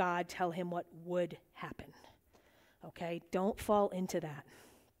God tell him what would happen. Okay, don't fall into that.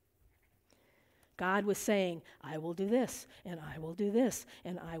 God was saying, I will do this, and I will do this,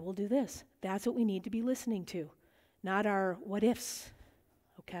 and I will do this. That's what we need to be listening to, not our what ifs,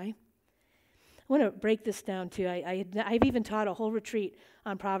 okay? I want to break this down too. I've even taught a whole retreat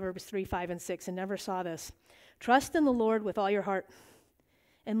on Proverbs 3, 5, and 6 and never saw this. Trust in the Lord with all your heart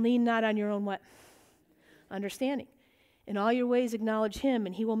And lean not on your own what? Understanding. In all your ways acknowledge him,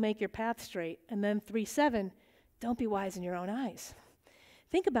 and he will make your path straight. And then 3:7, don't be wise in your own eyes.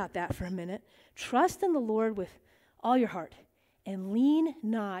 Think about that for a minute. Trust in the Lord with all your heart, and lean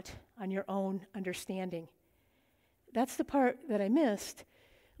not on your own understanding. That's the part that I missed.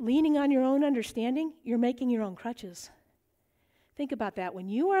 Leaning on your own understanding, you're making your own crutches. Think about that. When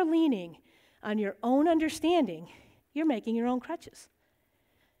you are leaning on your own understanding, you're making your own crutches.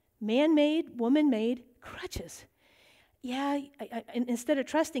 Man-made, woman-made crutches. Yeah, instead of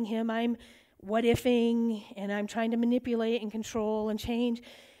trusting him, I'm what-ifing, and I'm trying to manipulate and control and change.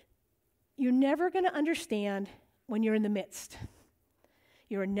 You're never going to understand when you're in the midst.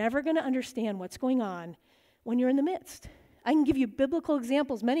 You're never going to understand what's going on when you're in the midst. I can give you biblical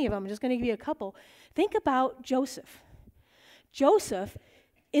examples, many of them. I'm just going to give you a couple. Think about Joseph. Joseph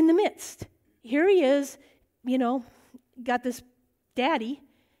in the midst. Here he is, got this daddy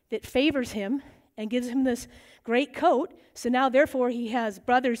that favors him and gives him this great coat. So now, therefore, he has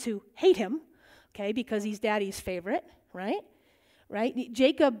brothers who hate him, okay, because he's daddy's favorite, right?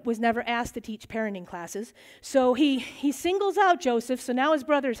 Jacob was never asked to teach parenting classes. So he singles out Joseph, so now his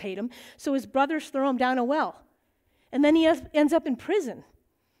brothers hate him. So his brothers throw him down a well. And then he ends up in prison,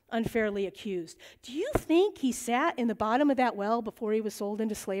 unfairly accused. Do you think he sat in the bottom of that well before he was sold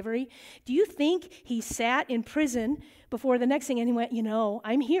into slavery? Do you think he sat in prison before the next thing and he went,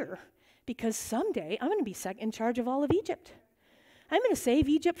 I'm here because someday I'm going to be in charge of all of Egypt. I'm going to save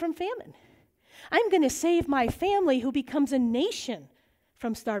Egypt from famine. I'm going to save my family who becomes a nation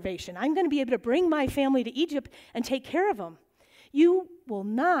from starvation. I'm going to be able to bring my family to Egypt and take care of them. You will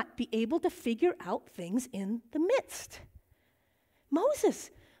not be able to figure out things in the midst.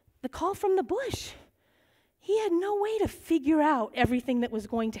 Moses, the call from the bush. He had no way to figure out everything that was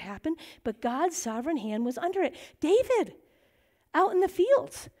going to happen, but God's sovereign hand was under it. David, out in the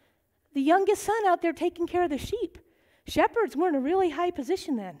fields, the youngest son out there taking care of the sheep. Shepherds weren't a really high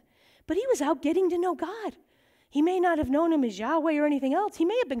position then, but he was out getting to know God. He may not have known him as Yahweh or anything else. He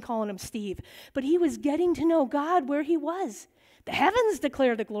may have been calling him Steve, but he was getting to know God where he was. The heavens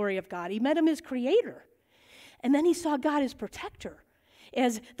declare the glory of God. He met him as creator. And then he saw God as protector,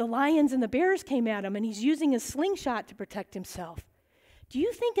 as the lions and the bears came at him, and he's using his slingshot to protect himself. Do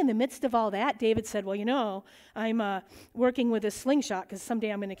you think in the midst of all that, David said, I'm working with a slingshot because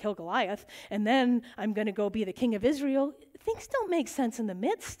someday I'm going to kill Goliath, and then I'm going to go be the king of Israel? Things don't make sense in the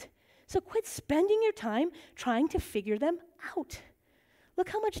midst. So quit spending your time trying to figure them out. Look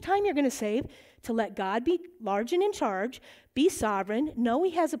how much time you're going to save to let God be large and in charge, be sovereign, know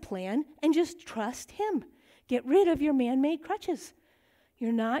he has a plan, and just trust him. Get rid of your man-made crutches.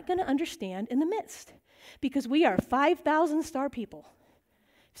 You're not going to understand in the midst because we are 5,000 star people.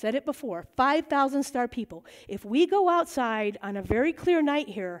 I've said it before, 5,000 star people. If we go outside on a very clear night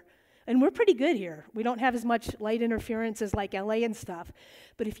here, and we're pretty good here. We don't have as much light interference as like LA and stuff.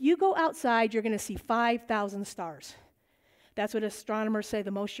 But if you go outside, you're going to see 5,000 stars. That's what astronomers say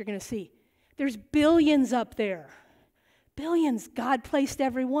the most you're going to see. There's billions up there. Billions. God placed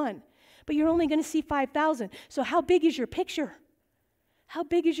every one. But you're only going to see 5,000. So how big is your picture? How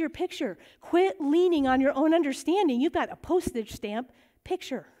big is your picture? Quit leaning on your own understanding. You've got a postage stamp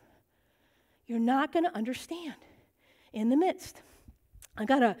picture. You're not going to understand in the midst. I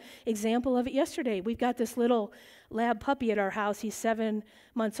got an example of it yesterday. We've got this little lab puppy at our house. He's 7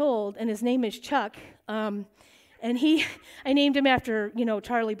 months old, and his name is Chuck. And I named him after,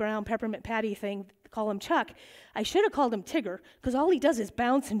 Charlie Brown, Peppermint Patty thing, call him Chuck. I should have called him Tigger, because all he does is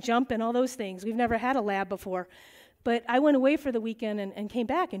bounce and jump and all those things. We've never had a lab before. But I went away for the weekend and came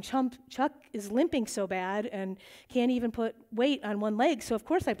back, and Chuck is limping so bad and can't even put weight on one leg. So, of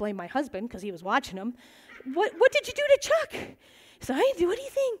course, I blame my husband, because he was watching him. What did you do to Chuck? So I didn't do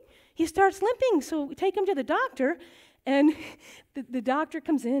anything. He starts limping, so we take him to the doctor, and the doctor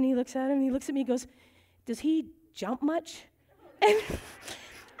comes in, he looks at him, he looks at me, he goes, does he jump much? And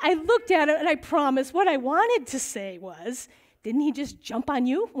I looked at him, and I promise what I wanted to say was, didn't he just jump on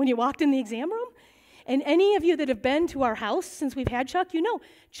you when you walked in the exam room? And any of you that have been to our house since we've had Chuck,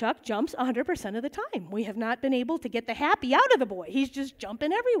 Chuck jumps 100% of the time. We have not been able to get the happy out of the boy. He's just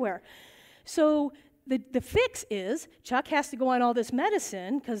jumping everywhere. So the fix is Chuck has to go on all this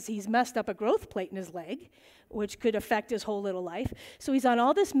medicine because he's messed up a growth plate in his leg, which could affect his whole little life. So he's on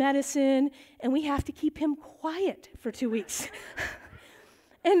all this medicine, and we have to keep him quiet for 2 weeks.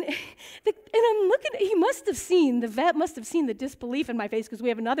 And I'm looking, the vet must have seen the disbelief in my face, because we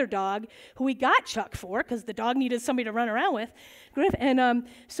have another dog who we got Chuck for, because the dog needed somebody to run around with, Griff. And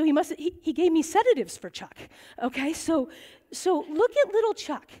so he gave me sedatives for Chuck. Okay, so look at little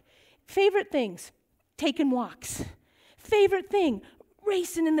Chuck. Favorite things, taking walks. Favorite thing,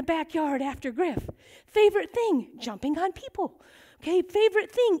 racing in the backyard after Griff. Favorite thing, jumping on people. Okay,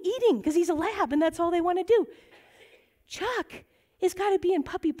 favorite thing, eating, because he's a lab and that's all they want to do. Chuck has got to be in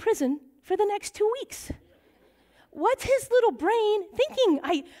puppy prison for the next 2 weeks. What's his little brain thinking?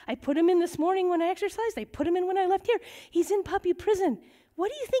 I put him in this morning when I exercised. I put him in when I left here. He's in puppy prison. What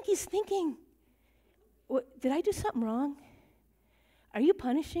do you think he's thinking? Did I do something wrong? Are you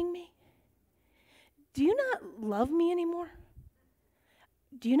punishing me? Do you not love me anymore?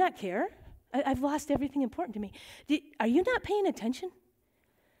 Do you not care? I've lost everything important to me. Are you not paying attention?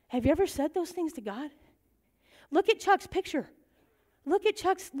 Have you ever said those things to God? Look at Chuck's picture. Look at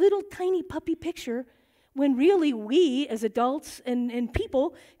Chuck's little tiny puppy picture when really we as adults and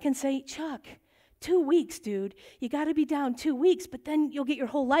people can say, Chuck, 2 weeks, dude. You got to be down 2 weeks, but then you'll get your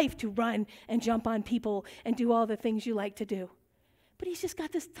whole life to run and jump on people and do all the things you like to do. But he's just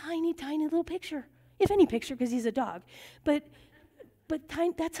got this tiny, tiny little picture. If any picture, because he's a dog. But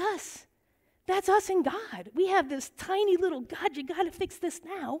that's us. That's us and God. We have this tiny little, God, you got to fix this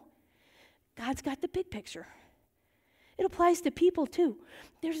now. God's got the big picture. It applies to people too.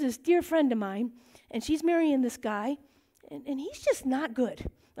 There's this dear friend of mine, and she's marrying this guy, and he's just not good,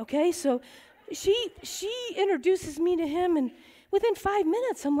 okay? So she introduces me to him, and within 5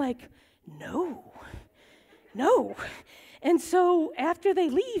 minutes, I'm like, no. And so after they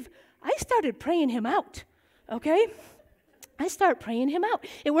leave, I started praying him out, okay? I start praying him out.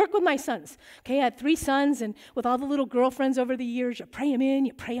 It worked with my sons, okay? I had 3 sons, and with all the little girlfriends over the years, you pray them in,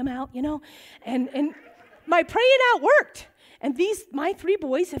 you pray them out, you know? And my praying out worked. And my 3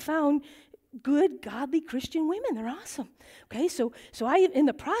 boys have found good, godly Christian women. They're awesome, okay? So I, in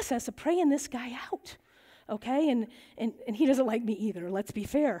the process of praying this guy out, okay? And he doesn't like me either, let's be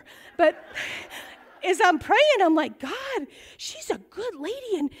fair. But as I'm praying, I'm like, God, she's a good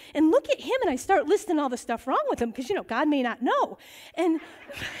lady, and look at him, and I start listing all the stuff wrong with him, because, God may not know. And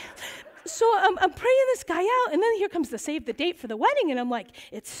so I'm praying this guy out, and then here comes the save the date for the wedding, and I'm like,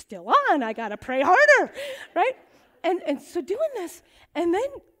 it's still on, I got to pray harder, right? And so doing this, and then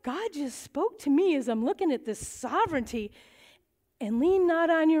God just spoke to me as I'm looking at this sovereignty, and lean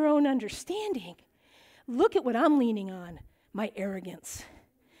not on your own understanding. Look at what I'm leaning on, my arrogance,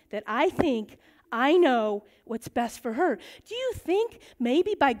 that I think I know what's best for her. Do you think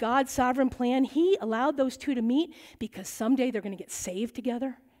maybe by God's sovereign plan, he allowed those 2 to meet because someday they're going to get saved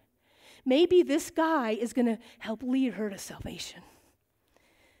together? Maybe this guy is going to help lead her to salvation.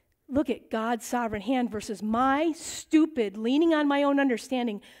 Look at God's sovereign hand versus my stupid, leaning on my own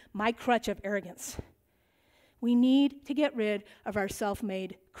understanding, my crutch of arrogance. We need to get rid of our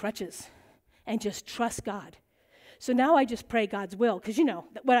self-made crutches and just trust God. So now I just pray God's will, because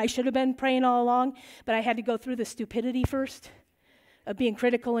what I should have been praying all along, but I had to go through the stupidity first of being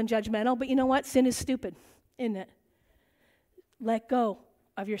critical and judgmental. But you know what? Sin is stupid, isn't it? Let go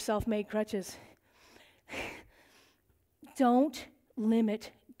of your self-made crutches. Don't limit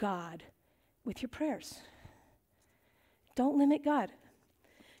God with your prayers. Don't limit God.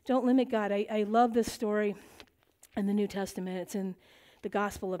 Don't limit God. I love this story in the New Testament. It's in the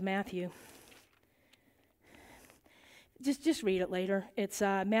Gospel of Matthew. Just read it later. It's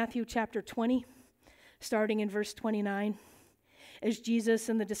Matthew chapter 20, starting in verse 29. As Jesus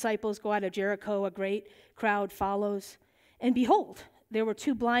and the disciples go out of Jericho, a great crowd follows. And behold, there were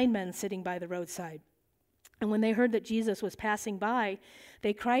 2 blind men sitting by the roadside. And when they heard that Jesus was passing by,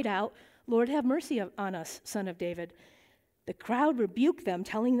 they cried out, Lord, have mercy on us, Son of David. The crowd rebuked them,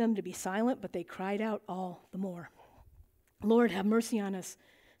 telling them to be silent, but they cried out all the more, Lord, have mercy on us,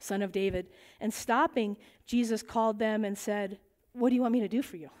 Son of David. And stopping, Jesus called them and said, what do you want me to do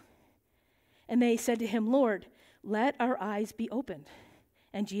for you? And they said to him, Lord, let our eyes be opened.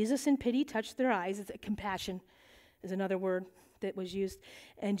 And Jesus in pity touched their eyes. Compassion is another word that was used.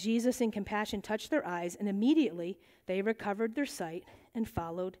 And Jesus in compassion touched their eyes, and immediately they recovered their sight and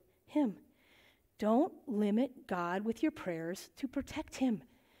followed him. Don't limit God with your prayers to protect him.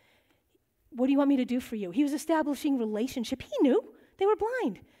 What do you want me to do for you? He was establishing relationship. He knew they were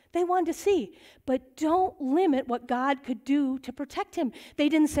blind. They wanted to see. But don't limit what God could do to protect him. They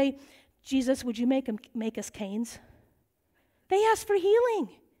didn't say, Jesus, would you make us Cains? They asked for healing.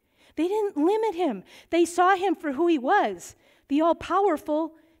 They didn't limit him. They saw him for who he was, the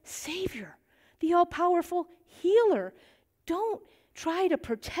all-powerful Savior, the all-powerful healer. Don't try to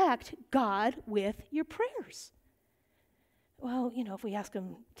protect God with your prayers. Well, if we ask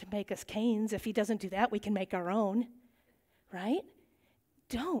him to make us Cains, if he doesn't do that, we can make our own, right?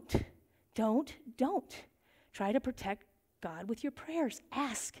 Don't try to protect God with your prayers.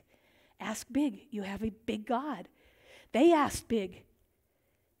 Ask big. You have a big God. They asked big,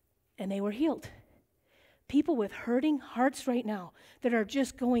 and they were healed. people with hurting hearts right now that are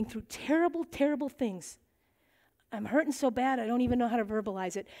just going through terrible, terrible things. I'm hurting so bad I don't even know how to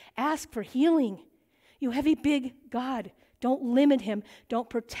verbalize it. Ask for healing. You have a big God. Don't limit him. Don't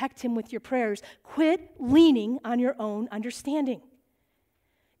protect him with your prayers. Quit leaning on your own understanding.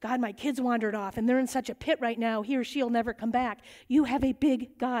 God, my kids wandered off and they're in such a pit right now. He or she'll never come back. You have a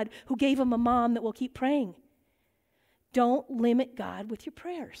big God who gave them a mom that will keep praying. Don't limit God with your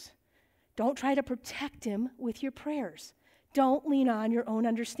prayers. Don't try to protect him with your prayers. Don't lean on your own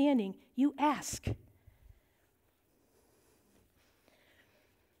understanding. You ask.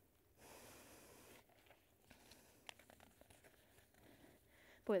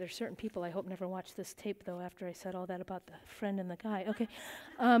 Boy, there's certain people I hope never watch this tape, though, after I said all that about the friend and the guy. Okay.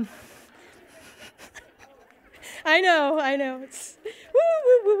 I know. It's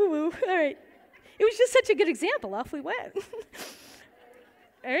woo. All right. It was just such a good example. Off we went.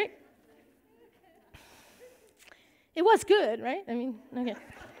 All right. It was good, right? I mean, okay.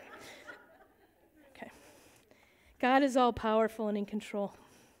 Okay. God is all powerful and in control.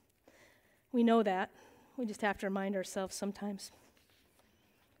 We know that. We just have to remind ourselves sometimes.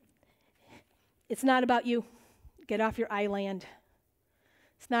 It's not about you. Get off your island.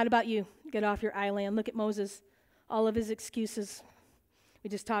 It's not about you. Get off your island. Look at Moses, all of his excuses. We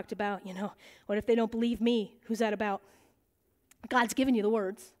just talked about, what if they don't believe me? Who's that about? God's given you the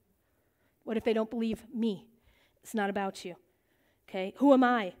words. What if they don't believe me? It's not about you. Okay? Who am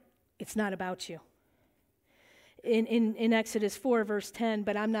I? It's not about you. In Exodus 4, verse 10,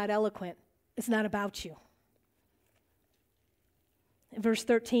 but I'm not eloquent. It's not about you. Verse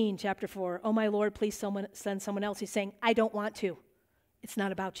 13, chapter 4, oh my Lord, please send someone else. He's saying, I don't want to. It's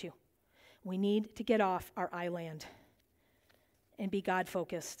not about you. We need to get off our island and be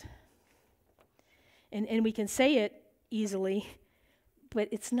God-focused. And we can say it easily, but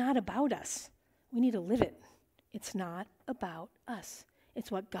it's not about us. We need to live it. It's not about us.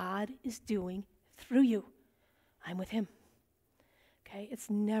 It's what God is doing through you. I'm with him. Okay? It's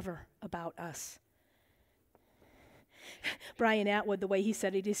never about us. Brian Atwood, the way he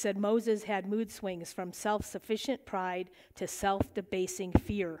said it, he said, Moses had mood swings from self-sufficient pride to self-debasing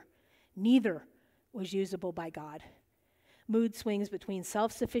fear. Neither was usable by God. Mood swings between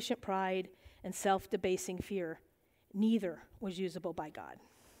self-sufficient pride and self-debasing fear. Neither was usable by God.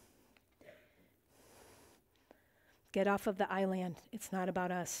 Get off of the island. It's not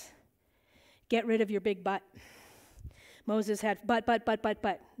about us. Get rid of your big butt. Moses had but.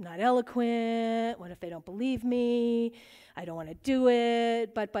 Not eloquent. What if they don't believe me? I don't want to do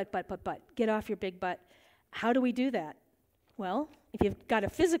it. But. Get off your big butt. How do we do that? Well, if you've got a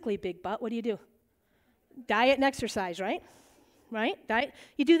physically big butt, what do? Diet and exercise, right? Right? Diet.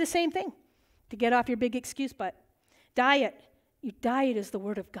 You do the same thing to get off your big excuse butt. Diet. Your diet is the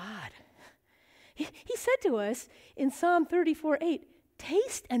Word of God. He said to us in Psalm 34:8,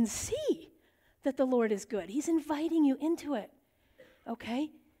 taste and see that the Lord is good. He's inviting you into it,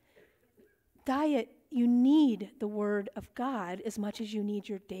 okay? Diet, you need the Word of God as much as you need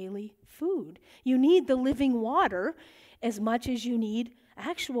your daily food. You need the living water as much as you need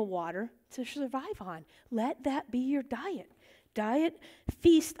actual water to survive on. Let that be your diet. Diet,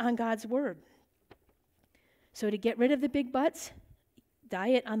 feast on God's Word. So to get rid of the big butts,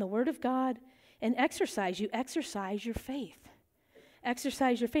 diet on the Word of God, and exercise. You exercise your faith.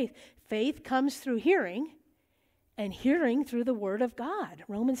 Exercise your faith. Faith comes through hearing, and hearing through the Word of God.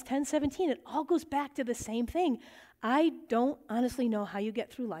 Romans 10:17, it all goes back to the same thing. I don't honestly know how you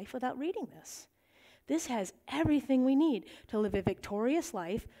get through life without reading this. This has everything we need to live a victorious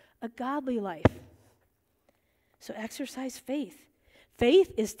life, a godly life. So exercise faith.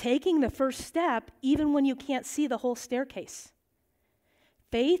 Faith is taking the first step even when you can't see the whole staircase.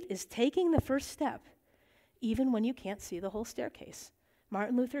 Faith is taking the first step even when you can't see the whole staircase.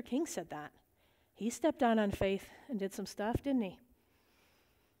 Martin Luther King said that. He stepped out on faith and did some stuff, didn't he?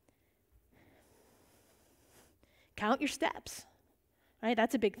 Count your steps, right?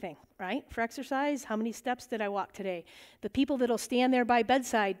 That's a big thing, right? For exercise, how many steps did I walk today? The people that'll stand there by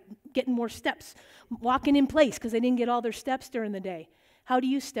bedside getting more steps, walking in place because they didn't get all their steps during the day. How do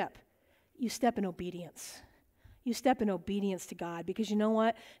you step? You step in obedience. You step in obedience to God because you know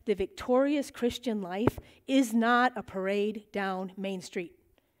what? The victorious Christian life is not a parade down Main Street.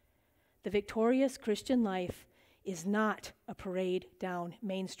 The victorious Christian life is not a parade down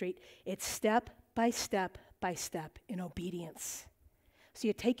Main Street. It's step by step by step in obedience. So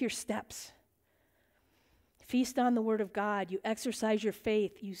you take your steps. Feast on the Word of God. You exercise your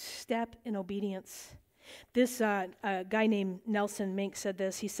faith. You step in obedience. This guy named Nelson Mink said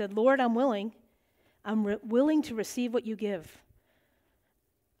this. He said, Lord, I'm willing. I'm willing to receive what you give.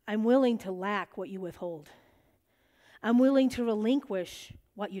 I'm willing to lack what you withhold. I'm willing to relinquish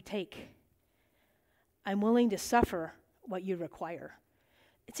what you take. I'm willing to suffer what you require.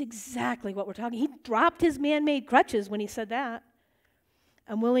 It's exactly what we're talking. He dropped his man-made crutches when he said that.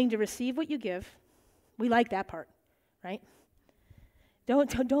 I'm willing to receive what you give. We like that part, right? Don't.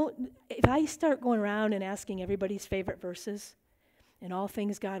 If I start going around and asking everybody's favorite verses, in all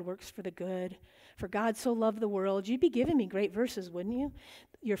things God works for the good, for God so loved the world, you'd be giving me great verses, wouldn't you?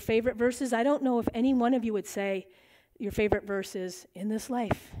 Your favorite verses. I don't know if any one of you would say your favorite verse is, in this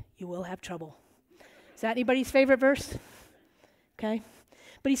life you will have trouble. Is that anybody's favorite verse? Okay.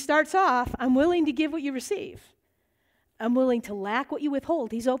 But he starts off, I'm willing to give what you receive. I'm willing to lack what you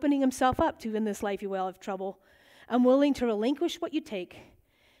withhold. He's opening himself up to, in this life you will have trouble. I'm willing to relinquish what you take,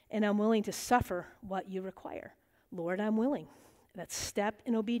 and I'm willing to suffer what you require. Lord, I'm willing. That's step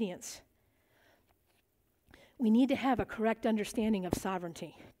in obedience. We need to have a correct understanding of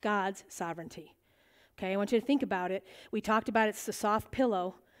sovereignty, God's sovereignty. Okay, I want you to think about it. We talked about it's the soft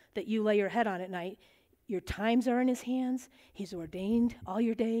pillow that you lay your head on at night. Your times are in his hands. He's ordained all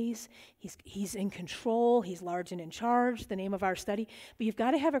your days. He's in control. He's large and in charge, the name of our study. But you've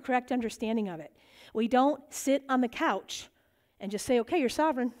got to have a correct understanding of it. We don't sit on the couch and just say, okay, you're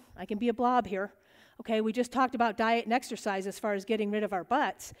sovereign. I can be a blob here. Okay, we just talked about diet and exercise as far as getting rid of our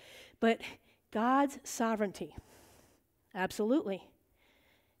butts. But God's sovereignty, absolutely.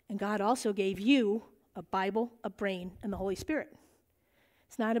 And God also gave you a Bible, a brain, and the Holy Spirit.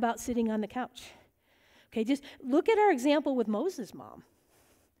 It's not about sitting on the couch. Okay, just look at our example with Moses' mom.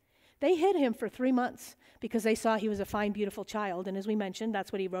 They hid him for 3 months because they saw he was a fine, beautiful child. And as we mentioned,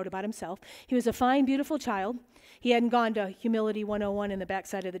 that's what he wrote about himself. He was a fine, beautiful child. He hadn't gone to Humility 101 in the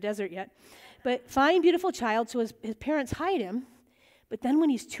backside of the desert yet. But fine, beautiful child, so his parents hide him. But then when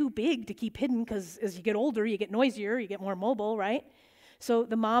he's too big to keep hidden, because as you get older, you get noisier, you get more mobile, right? So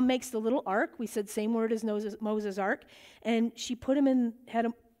the mom makes the little ark. We said same word as Moses' ark. And she had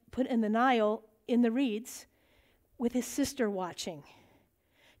him put in the Nile in the reeds with his sister watching.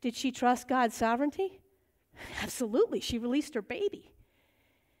 Did she trust God's sovereignty? Absolutely. She released her baby.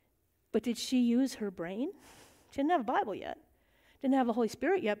 But did she use her brain? She didn't have a Bible yet. Didn't have the Holy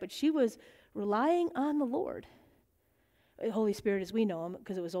Spirit yet, but she was relying on the Lord. The Holy Spirit as we know him,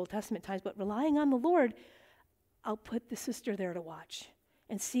 because it was Old Testament times, but relying on the Lord, I'll put the sister there to watch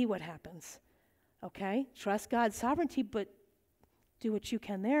and see what happens. Okay? Trust God's sovereignty, but do what you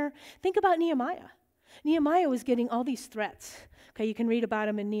can there. Think about Nehemiah. Nehemiah was getting all these threats. Okay, you can read about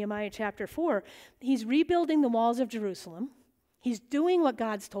him in Nehemiah chapter 4. He's rebuilding the walls of Jerusalem. He's doing what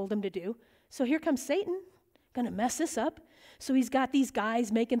God's told him to do. So here comes Satan, going to mess this up. So he's got these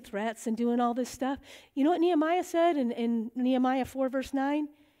guys making threats and doing all this stuff. You know what Nehemiah said in Nehemiah 4, verse 9?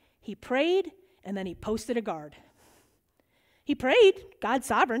 He prayed, and then he posted a guard. He prayed, God's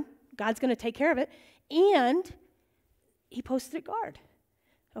sovereign. God's going to take care of it. And he posted a guard.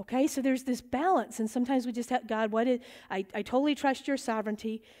 Okay, so there's this balance, and sometimes we just have, God, I totally trust your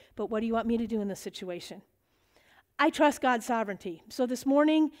sovereignty, but what do you want me to do in this situation? I trust God's sovereignty. So this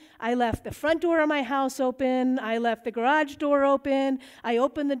morning, I left the front door of my house open, I left the garage door open, I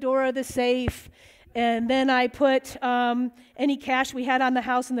opened the door of the safe, and then I put any cash we had on the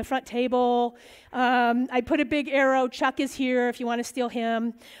house in the front table. I put a big arrow, Chuck is here if you want to steal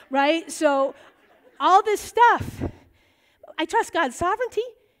him, right? So all this stuff. I trust God's sovereignty,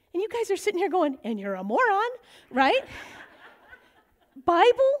 and you guys are sitting here going, and you're a moron, right?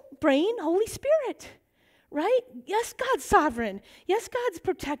 Bible, brain, Holy Spirit, right? Yes, God's sovereign. Yes, God's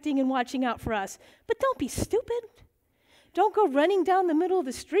protecting and watching out for us, but don't be stupid. Don't go running down the middle of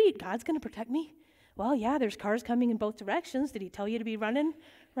the street. God's going to protect me. Well, yeah, there's cars coming in both directions. Did he tell you to be running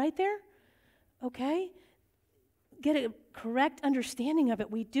right there? Okay. Get a correct understanding of it.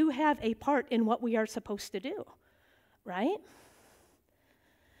 We do have a part in what we are supposed to do. Right?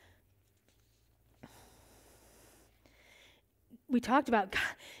 We talked about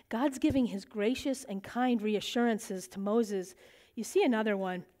God's giving his gracious and kind reassurances to Moses. You see another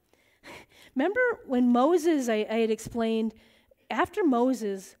one. Remember when Moses, I had explained, after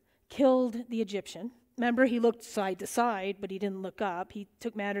Moses killed the Egyptian, remember he looked side to side, but he didn't look up. He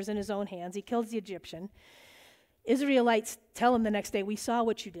took matters in his own hands. He kills the Egyptian. Israelites tell him the next day, we saw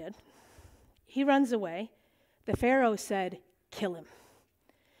what you did. He runs away. The Pharaoh said, kill him.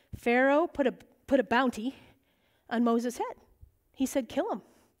 Pharaoh put a bounty on Moses' head. He said, kill him.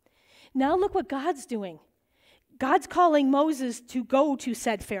 Now look what God's doing. God's calling Moses to go to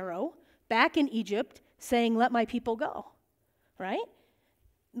said Pharaoh back in Egypt, saying, let my people go. Right?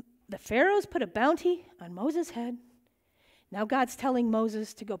 The Pharaoh's put a bounty on Moses' head. Now God's telling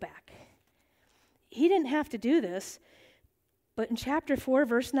Moses to go back. He didn't have to do this. But in chapter 4,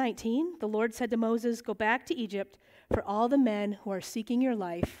 verse 19, the Lord said to Moses, go back to Egypt, for all the men who are seeking your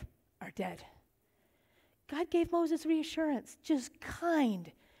life are dead. God gave Moses reassurance, just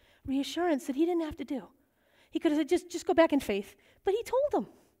kind reassurance that he didn't have to do. He could have said, just go back in faith. But he told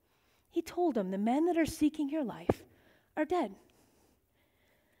him. He told him, the men that are seeking your life are dead.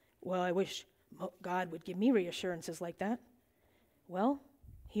 Well, I wish God would give me reassurances like that. Well,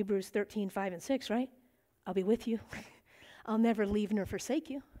 Hebrews 13, 5 and 6, right? I'll be with you. I'll never leave nor forsake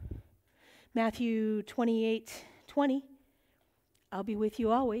you. Matthew 28, 20, I'll be with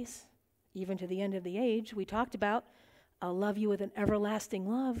you always, even to the end of the age. We talked about, I'll love you with an everlasting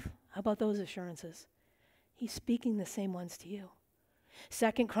love. How about those assurances? He's speaking the same ones to you.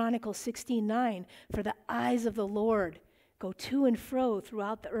 2 Chronicles 16:9, for the eyes of the Lord go to and fro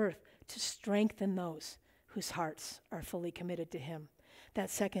throughout the earth to strengthen those whose hearts are fully committed to him. That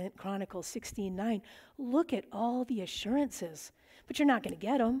 2 Chronicles 16:9, look at all the assurances, but you're not going to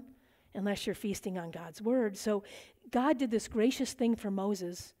get them unless you're feasting on God's word. So God did this gracious thing for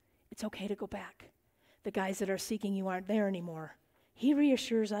Moses. It's okay to go back. The guys that are seeking you aren't there anymore. He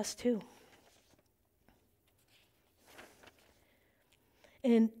reassures us too.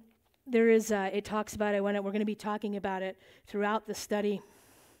 And there is, it talks about it, we're going to be talking about it throughout the study.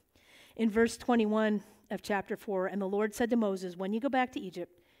 In verse 21 of chapter 4, and the Lord said to Moses, when you go back to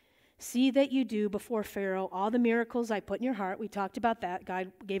Egypt, see that you do before Pharaoh all the miracles I put in your heart. We talked about that.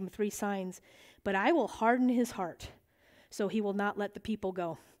 God gave him 3 signs. But I will harden his heart, so he will not let the people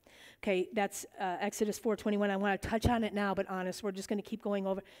go. Okay, that's Exodus 4:21. I want to touch on it now, but honest, we're just going to keep going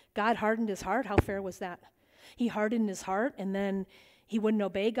over. God hardened his heart. How fair was that? He hardened his heart, and then he wouldn't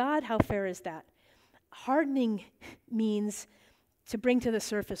obey God. How fair is that? Hardening means to bring to the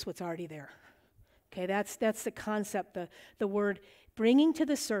surface what's already there. Okay, that's the concept, the word bringing to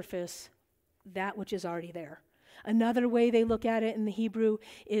the surface that which is already there. Another way they look at it in the Hebrew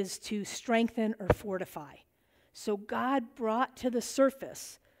is to strengthen or fortify. So God brought to the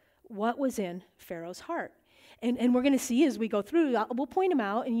surface what was in Pharaoh's heart. And we're going to see as we go through, we'll point them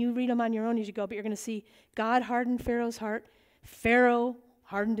out, and you read them on your own as you go, but you're going to see God hardened Pharaoh's heart. Pharaoh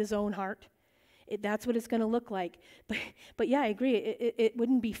hardened his own heart. That's what it's going to look like. But yeah, I agree. It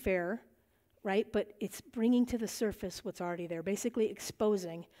wouldn't be fair, right? But it's bringing to the surface what's already there, basically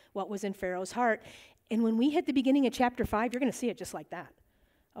exposing what was in Pharaoh's heart. And when we hit the beginning of chapter 5, you're going to see it just like that,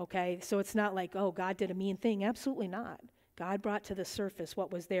 okay? So it's not like, oh, God did a mean thing. Absolutely not. God brought to the surface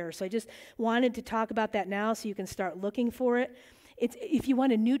what was there. So I just wanted to talk about that now so you can start looking for it. If you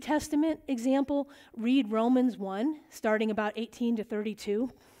want a New Testament example, read Romans 1, starting about 18 to 32.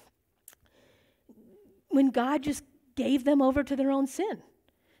 When God just gave them over to their own sin.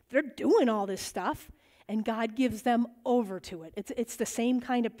 They're doing all this stuff, and God gives them over to it. It's the same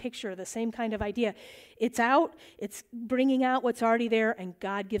kind of picture, the same kind of idea. It's bringing out what's already there, and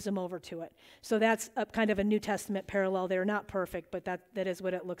God gives them over to it. So that's a kind of a New Testament parallel there. Not perfect, but that is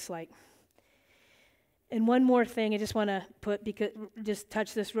what it looks like. And one more thing I just want to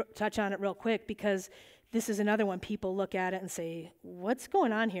touch on it real quick, because this is another one people look at it and say, what's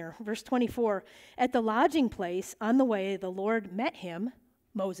going on here? Verse 24, at the lodging place on the way, the Lord met him,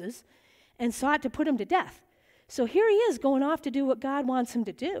 Moses, and sought to put him to death. So here he is going off to do what God wants him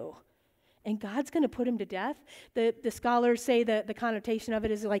to do. And God's going to put him to death. The scholars say that the connotation of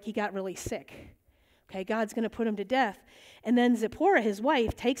it is like he got really sick. Okay, God's going to put him to death. And then Zipporah, his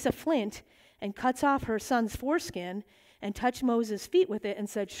wife, takes a flint and cuts off her son's foreskin and touched Moses' feet with it and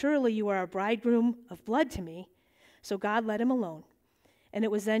said, surely you are a bridegroom of blood to me. So God let him alone. And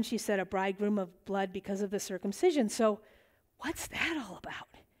it was then she said, a bridegroom of blood because of the circumcision. So what's that all about?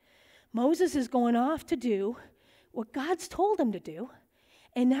 Moses is going off to do what God's told him to do.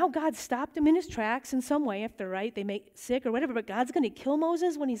 And now God stopped him in his tracks in some way. If they're right, they make sick or whatever. But God's going to kill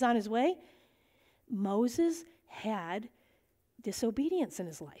Moses when he's on his way. Moses had disobedience in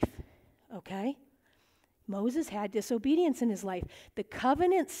his life. Okay? Moses had disobedience in his life. The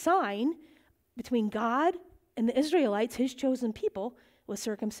covenant sign between God and the Israelites, his chosen people, was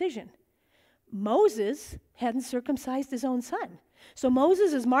circumcision. Moses hadn't circumcised his own son. So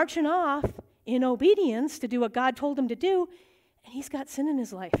Moses is marching off in obedience to do what God told him to do, and he's got sin in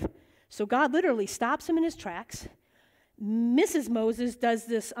his life. So God literally stops him in his tracks. Mrs. Moses does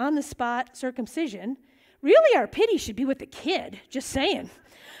this on-the-spot circumcision. Really, our pity should be with the kid, just saying.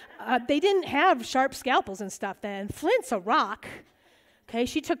 They didn't have sharp scalpels and stuff then. Flint's a rock. Okay,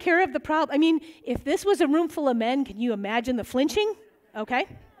 she took care of the problem. I mean, if this was a room full of men, can you imagine the flinching? Okay,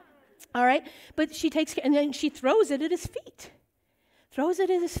 all right. But she takes care, and then she throws it at his feet. Throws it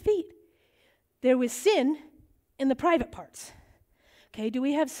at his feet. There was sin in the private parts. Okay, do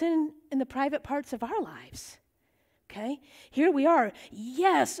we have sin in the private parts of our lives? Okay? Here we are.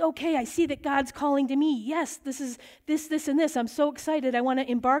 Yes, okay, I see that God's calling to me. Yes, this is this, and this. I'm so excited. I want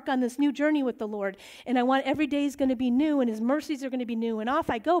to embark on this new journey with the Lord. And I want every day is going to be new and his mercies are going to be new. And off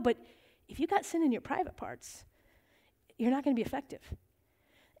I go. But if you got sin in your private parts, you're not going to be effective.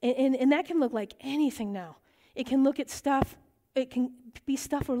 And that can look like anything now. It can look at stuff. It can be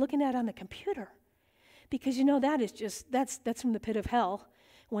stuff we're looking at on the computer. Because that is just, that's from the pit of hell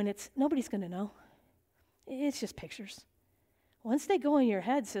when nobody's going to know. It's just pictures. Once they go in your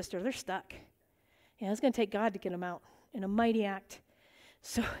head, sister, they're stuck. It's going to take God to get them out in a mighty act.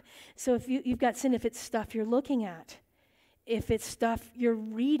 So if you've got sin, if it's stuff you're looking at, if it's stuff you're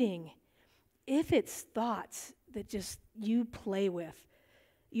reading, if it's thoughts that just you play with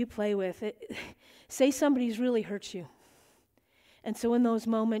it, say somebody's really hurt you. And so in those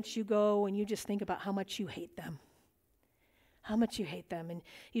moments you go and you just think about how much you hate them. How much you hate them. And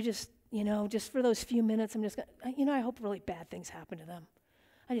you just, just for those few minutes, I'm just going to, I hope really bad things happen to them.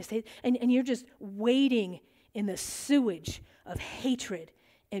 I just hate, and you're just wading in the sewage of hatred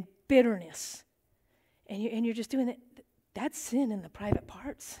and bitterness. And you're just doing that. That's sin in the private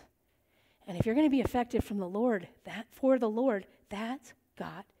parts. And if you're going to be effective for the Lord, that's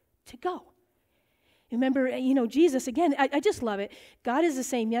got to go. Remember, Jesus, again, I just love it. God is the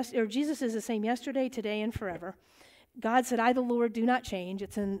same, Jesus is the same yesterday, today, and forever. God said, I, the Lord, do not change.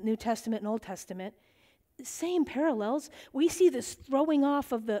 It's in New Testament and Old Testament. Same parallels. We see this throwing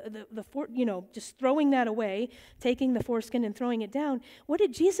off of just throwing that away, taking the foreskin and throwing it down. What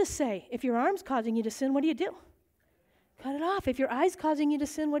did Jesus say? If your arm's causing you to sin, what do you do? Cut it off. If your eye's causing you to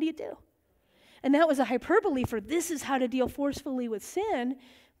sin, what do you do? And that was a hyperbole for this is how to deal forcefully with sin,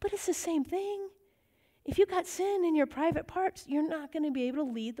 but it's the same thing. If you got sin in your private parts, you're not going to be able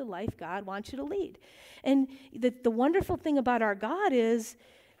to lead the life God wants you to lead. And the wonderful thing about our God is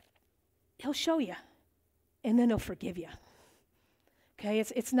he'll show you, and then he'll forgive you. Okay,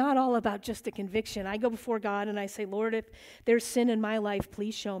 it's not all about just a conviction. I go before God and I say, Lord, if there's sin in my life,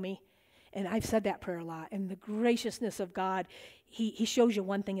 please show me. And I've said that prayer a lot. And the graciousness of God, he shows you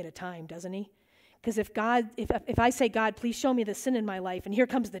one thing at a time, doesn't he? Because if I say, God, please show me the sin in my life, and here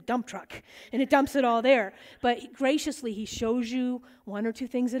comes the dump truck, and it dumps it all there. But graciously, he shows you one or two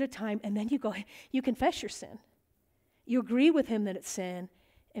things at a time, and then you confess your sin. You agree with him that it's sin,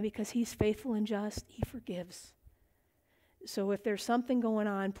 and because he's faithful and just, he forgives. So if there's something going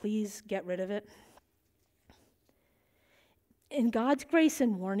on, please get rid of it. And God's grace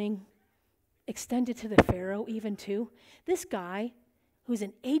and warning extended to the Pharaoh even too. This guy, who's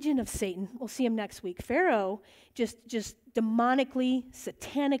an agent of Satan. We'll see him next week. Pharaoh, just demonically,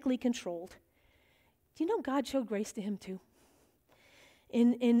 satanically controlled. Do you know God showed grace to him too?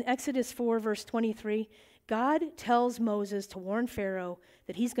 In Exodus 4, verse 23, God tells Moses to warn Pharaoh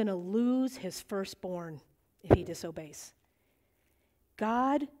that he's going to lose his firstborn if he disobeys.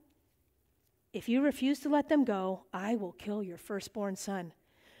 God, if you refuse to let them go, I will kill your firstborn son.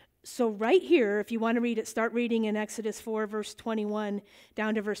 So right here, if you want to read it, start reading in Exodus 4, verse 21,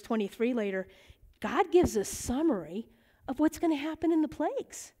 down to verse 23 later. God gives a summary of what's going to happen in the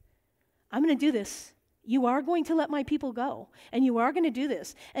plagues. I'm going to do this. You are going to let my people go, and you are going to do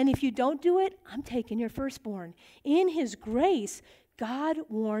this. And if you don't do it, I'm taking your firstborn. In his grace, God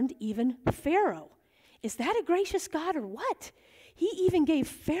warned even Pharaoh. Is that a gracious God or what? He even gave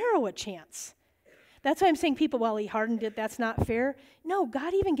Pharaoh a chance. That's why I'm saying people, well, he hardened it, that's not fair. No,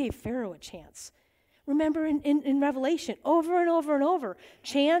 God even gave Pharaoh a chance. Remember in Revelation, over and over and over,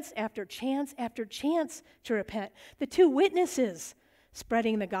 chance after chance after chance to repent. The two witnesses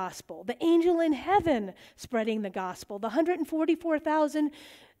spreading the gospel, the angel in heaven spreading the gospel, the 144,000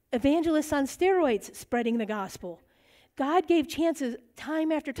 evangelists on steroids spreading the gospel. God gave chances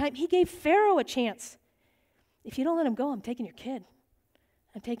time after time. He gave Pharaoh a chance. If you don't let him go, I'm taking your kid.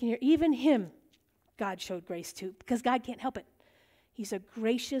 Even him. God showed grace to, because God can't help it. He's a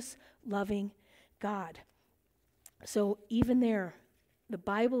gracious, loving God. So even there, the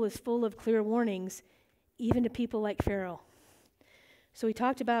Bible is full of clear warnings, even to people like Pharaoh. So we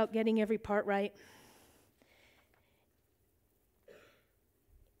talked about getting every part right.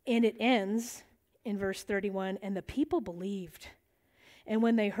 And it ends in verse 31, and the people believed. And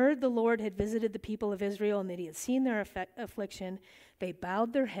when they heard the Lord had visited the people of Israel and that he had seen their affliction, they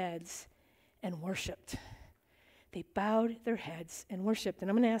bowed their heads and worshiped. They bowed their heads and worshiped. And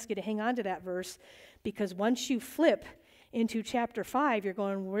I'm going to ask you to hang on to that verse, because once you flip into chapter 5, you're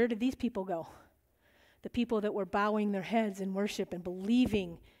going, where did these people go? The people that were bowing their heads in worship and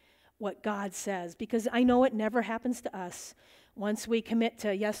believing what God says. Because I know it never happens to us. Once we commit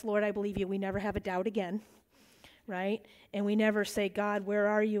to, yes, Lord, I believe you, we never have a doubt again, right? And we never say, God, where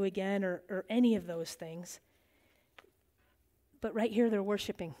are you again, or any of those things. But right here, they're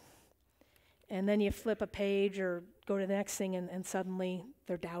worshiping. And then you flip a page or go to the next thing, and suddenly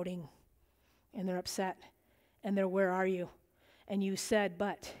they're doubting, and they're upset, and they're, where are you? And you said,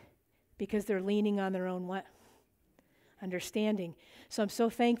 but, because they're leaning on their own what? Understanding. So I'm so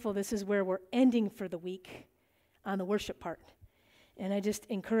thankful this is where we're ending for the week on the worship part. And I just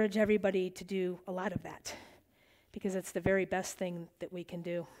encourage everybody to do a lot of that, because it's the very best thing that we can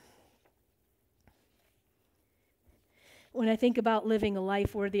do. When I think about living a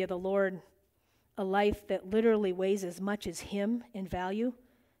life worthy of the Lord, a life that literally weighs as much as Him in value,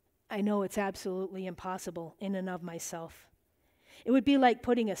 I know it's absolutely impossible in and of myself. It would be like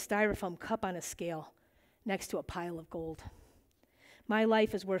putting a styrofoam cup on a scale next to a pile of gold. My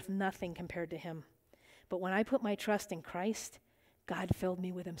life is worth nothing compared to Him. But when I put my trust in Christ, God filled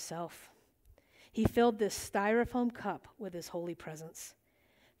me with Himself. He filled this styrofoam cup with His holy presence.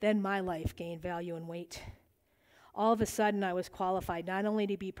 Then my life gained value and weight. All of a sudden, I was qualified not only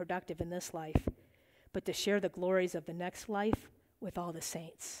to be productive in this life, but to share the glories of the next life with all the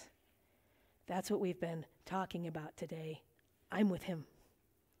saints. That's what we've been talking about today. I'm with Him,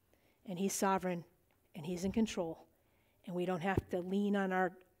 and He's sovereign, and He's in control, and we don't have to lean on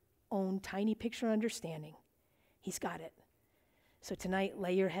our own tiny picture understanding. He's got it. So tonight,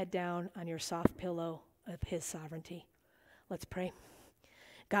 lay your head down on your soft pillow of His sovereignty. Let's pray.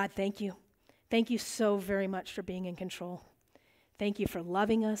 God, thank you. Thank you so very much for being in control. Thank you for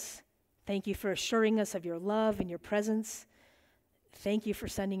loving us. Thank you for assuring us of your love and your presence. Thank you for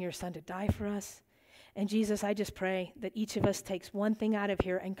sending your Son to die for us. And Jesus, I just pray that each of us takes one thing out of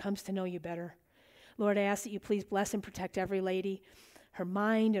here and comes to know you better. Lord, I ask that you please bless and protect every lady, her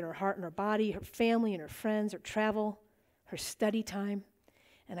mind and her heart and her body, her family and her friends, her travel, her study time.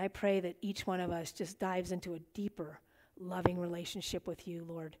 And I pray that each one of us just dives into a deeper, loving relationship with you,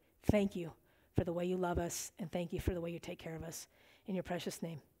 Lord. Thank you for the way you love us, and thank you for the way you take care of us. In your precious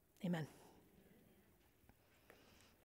name, amen.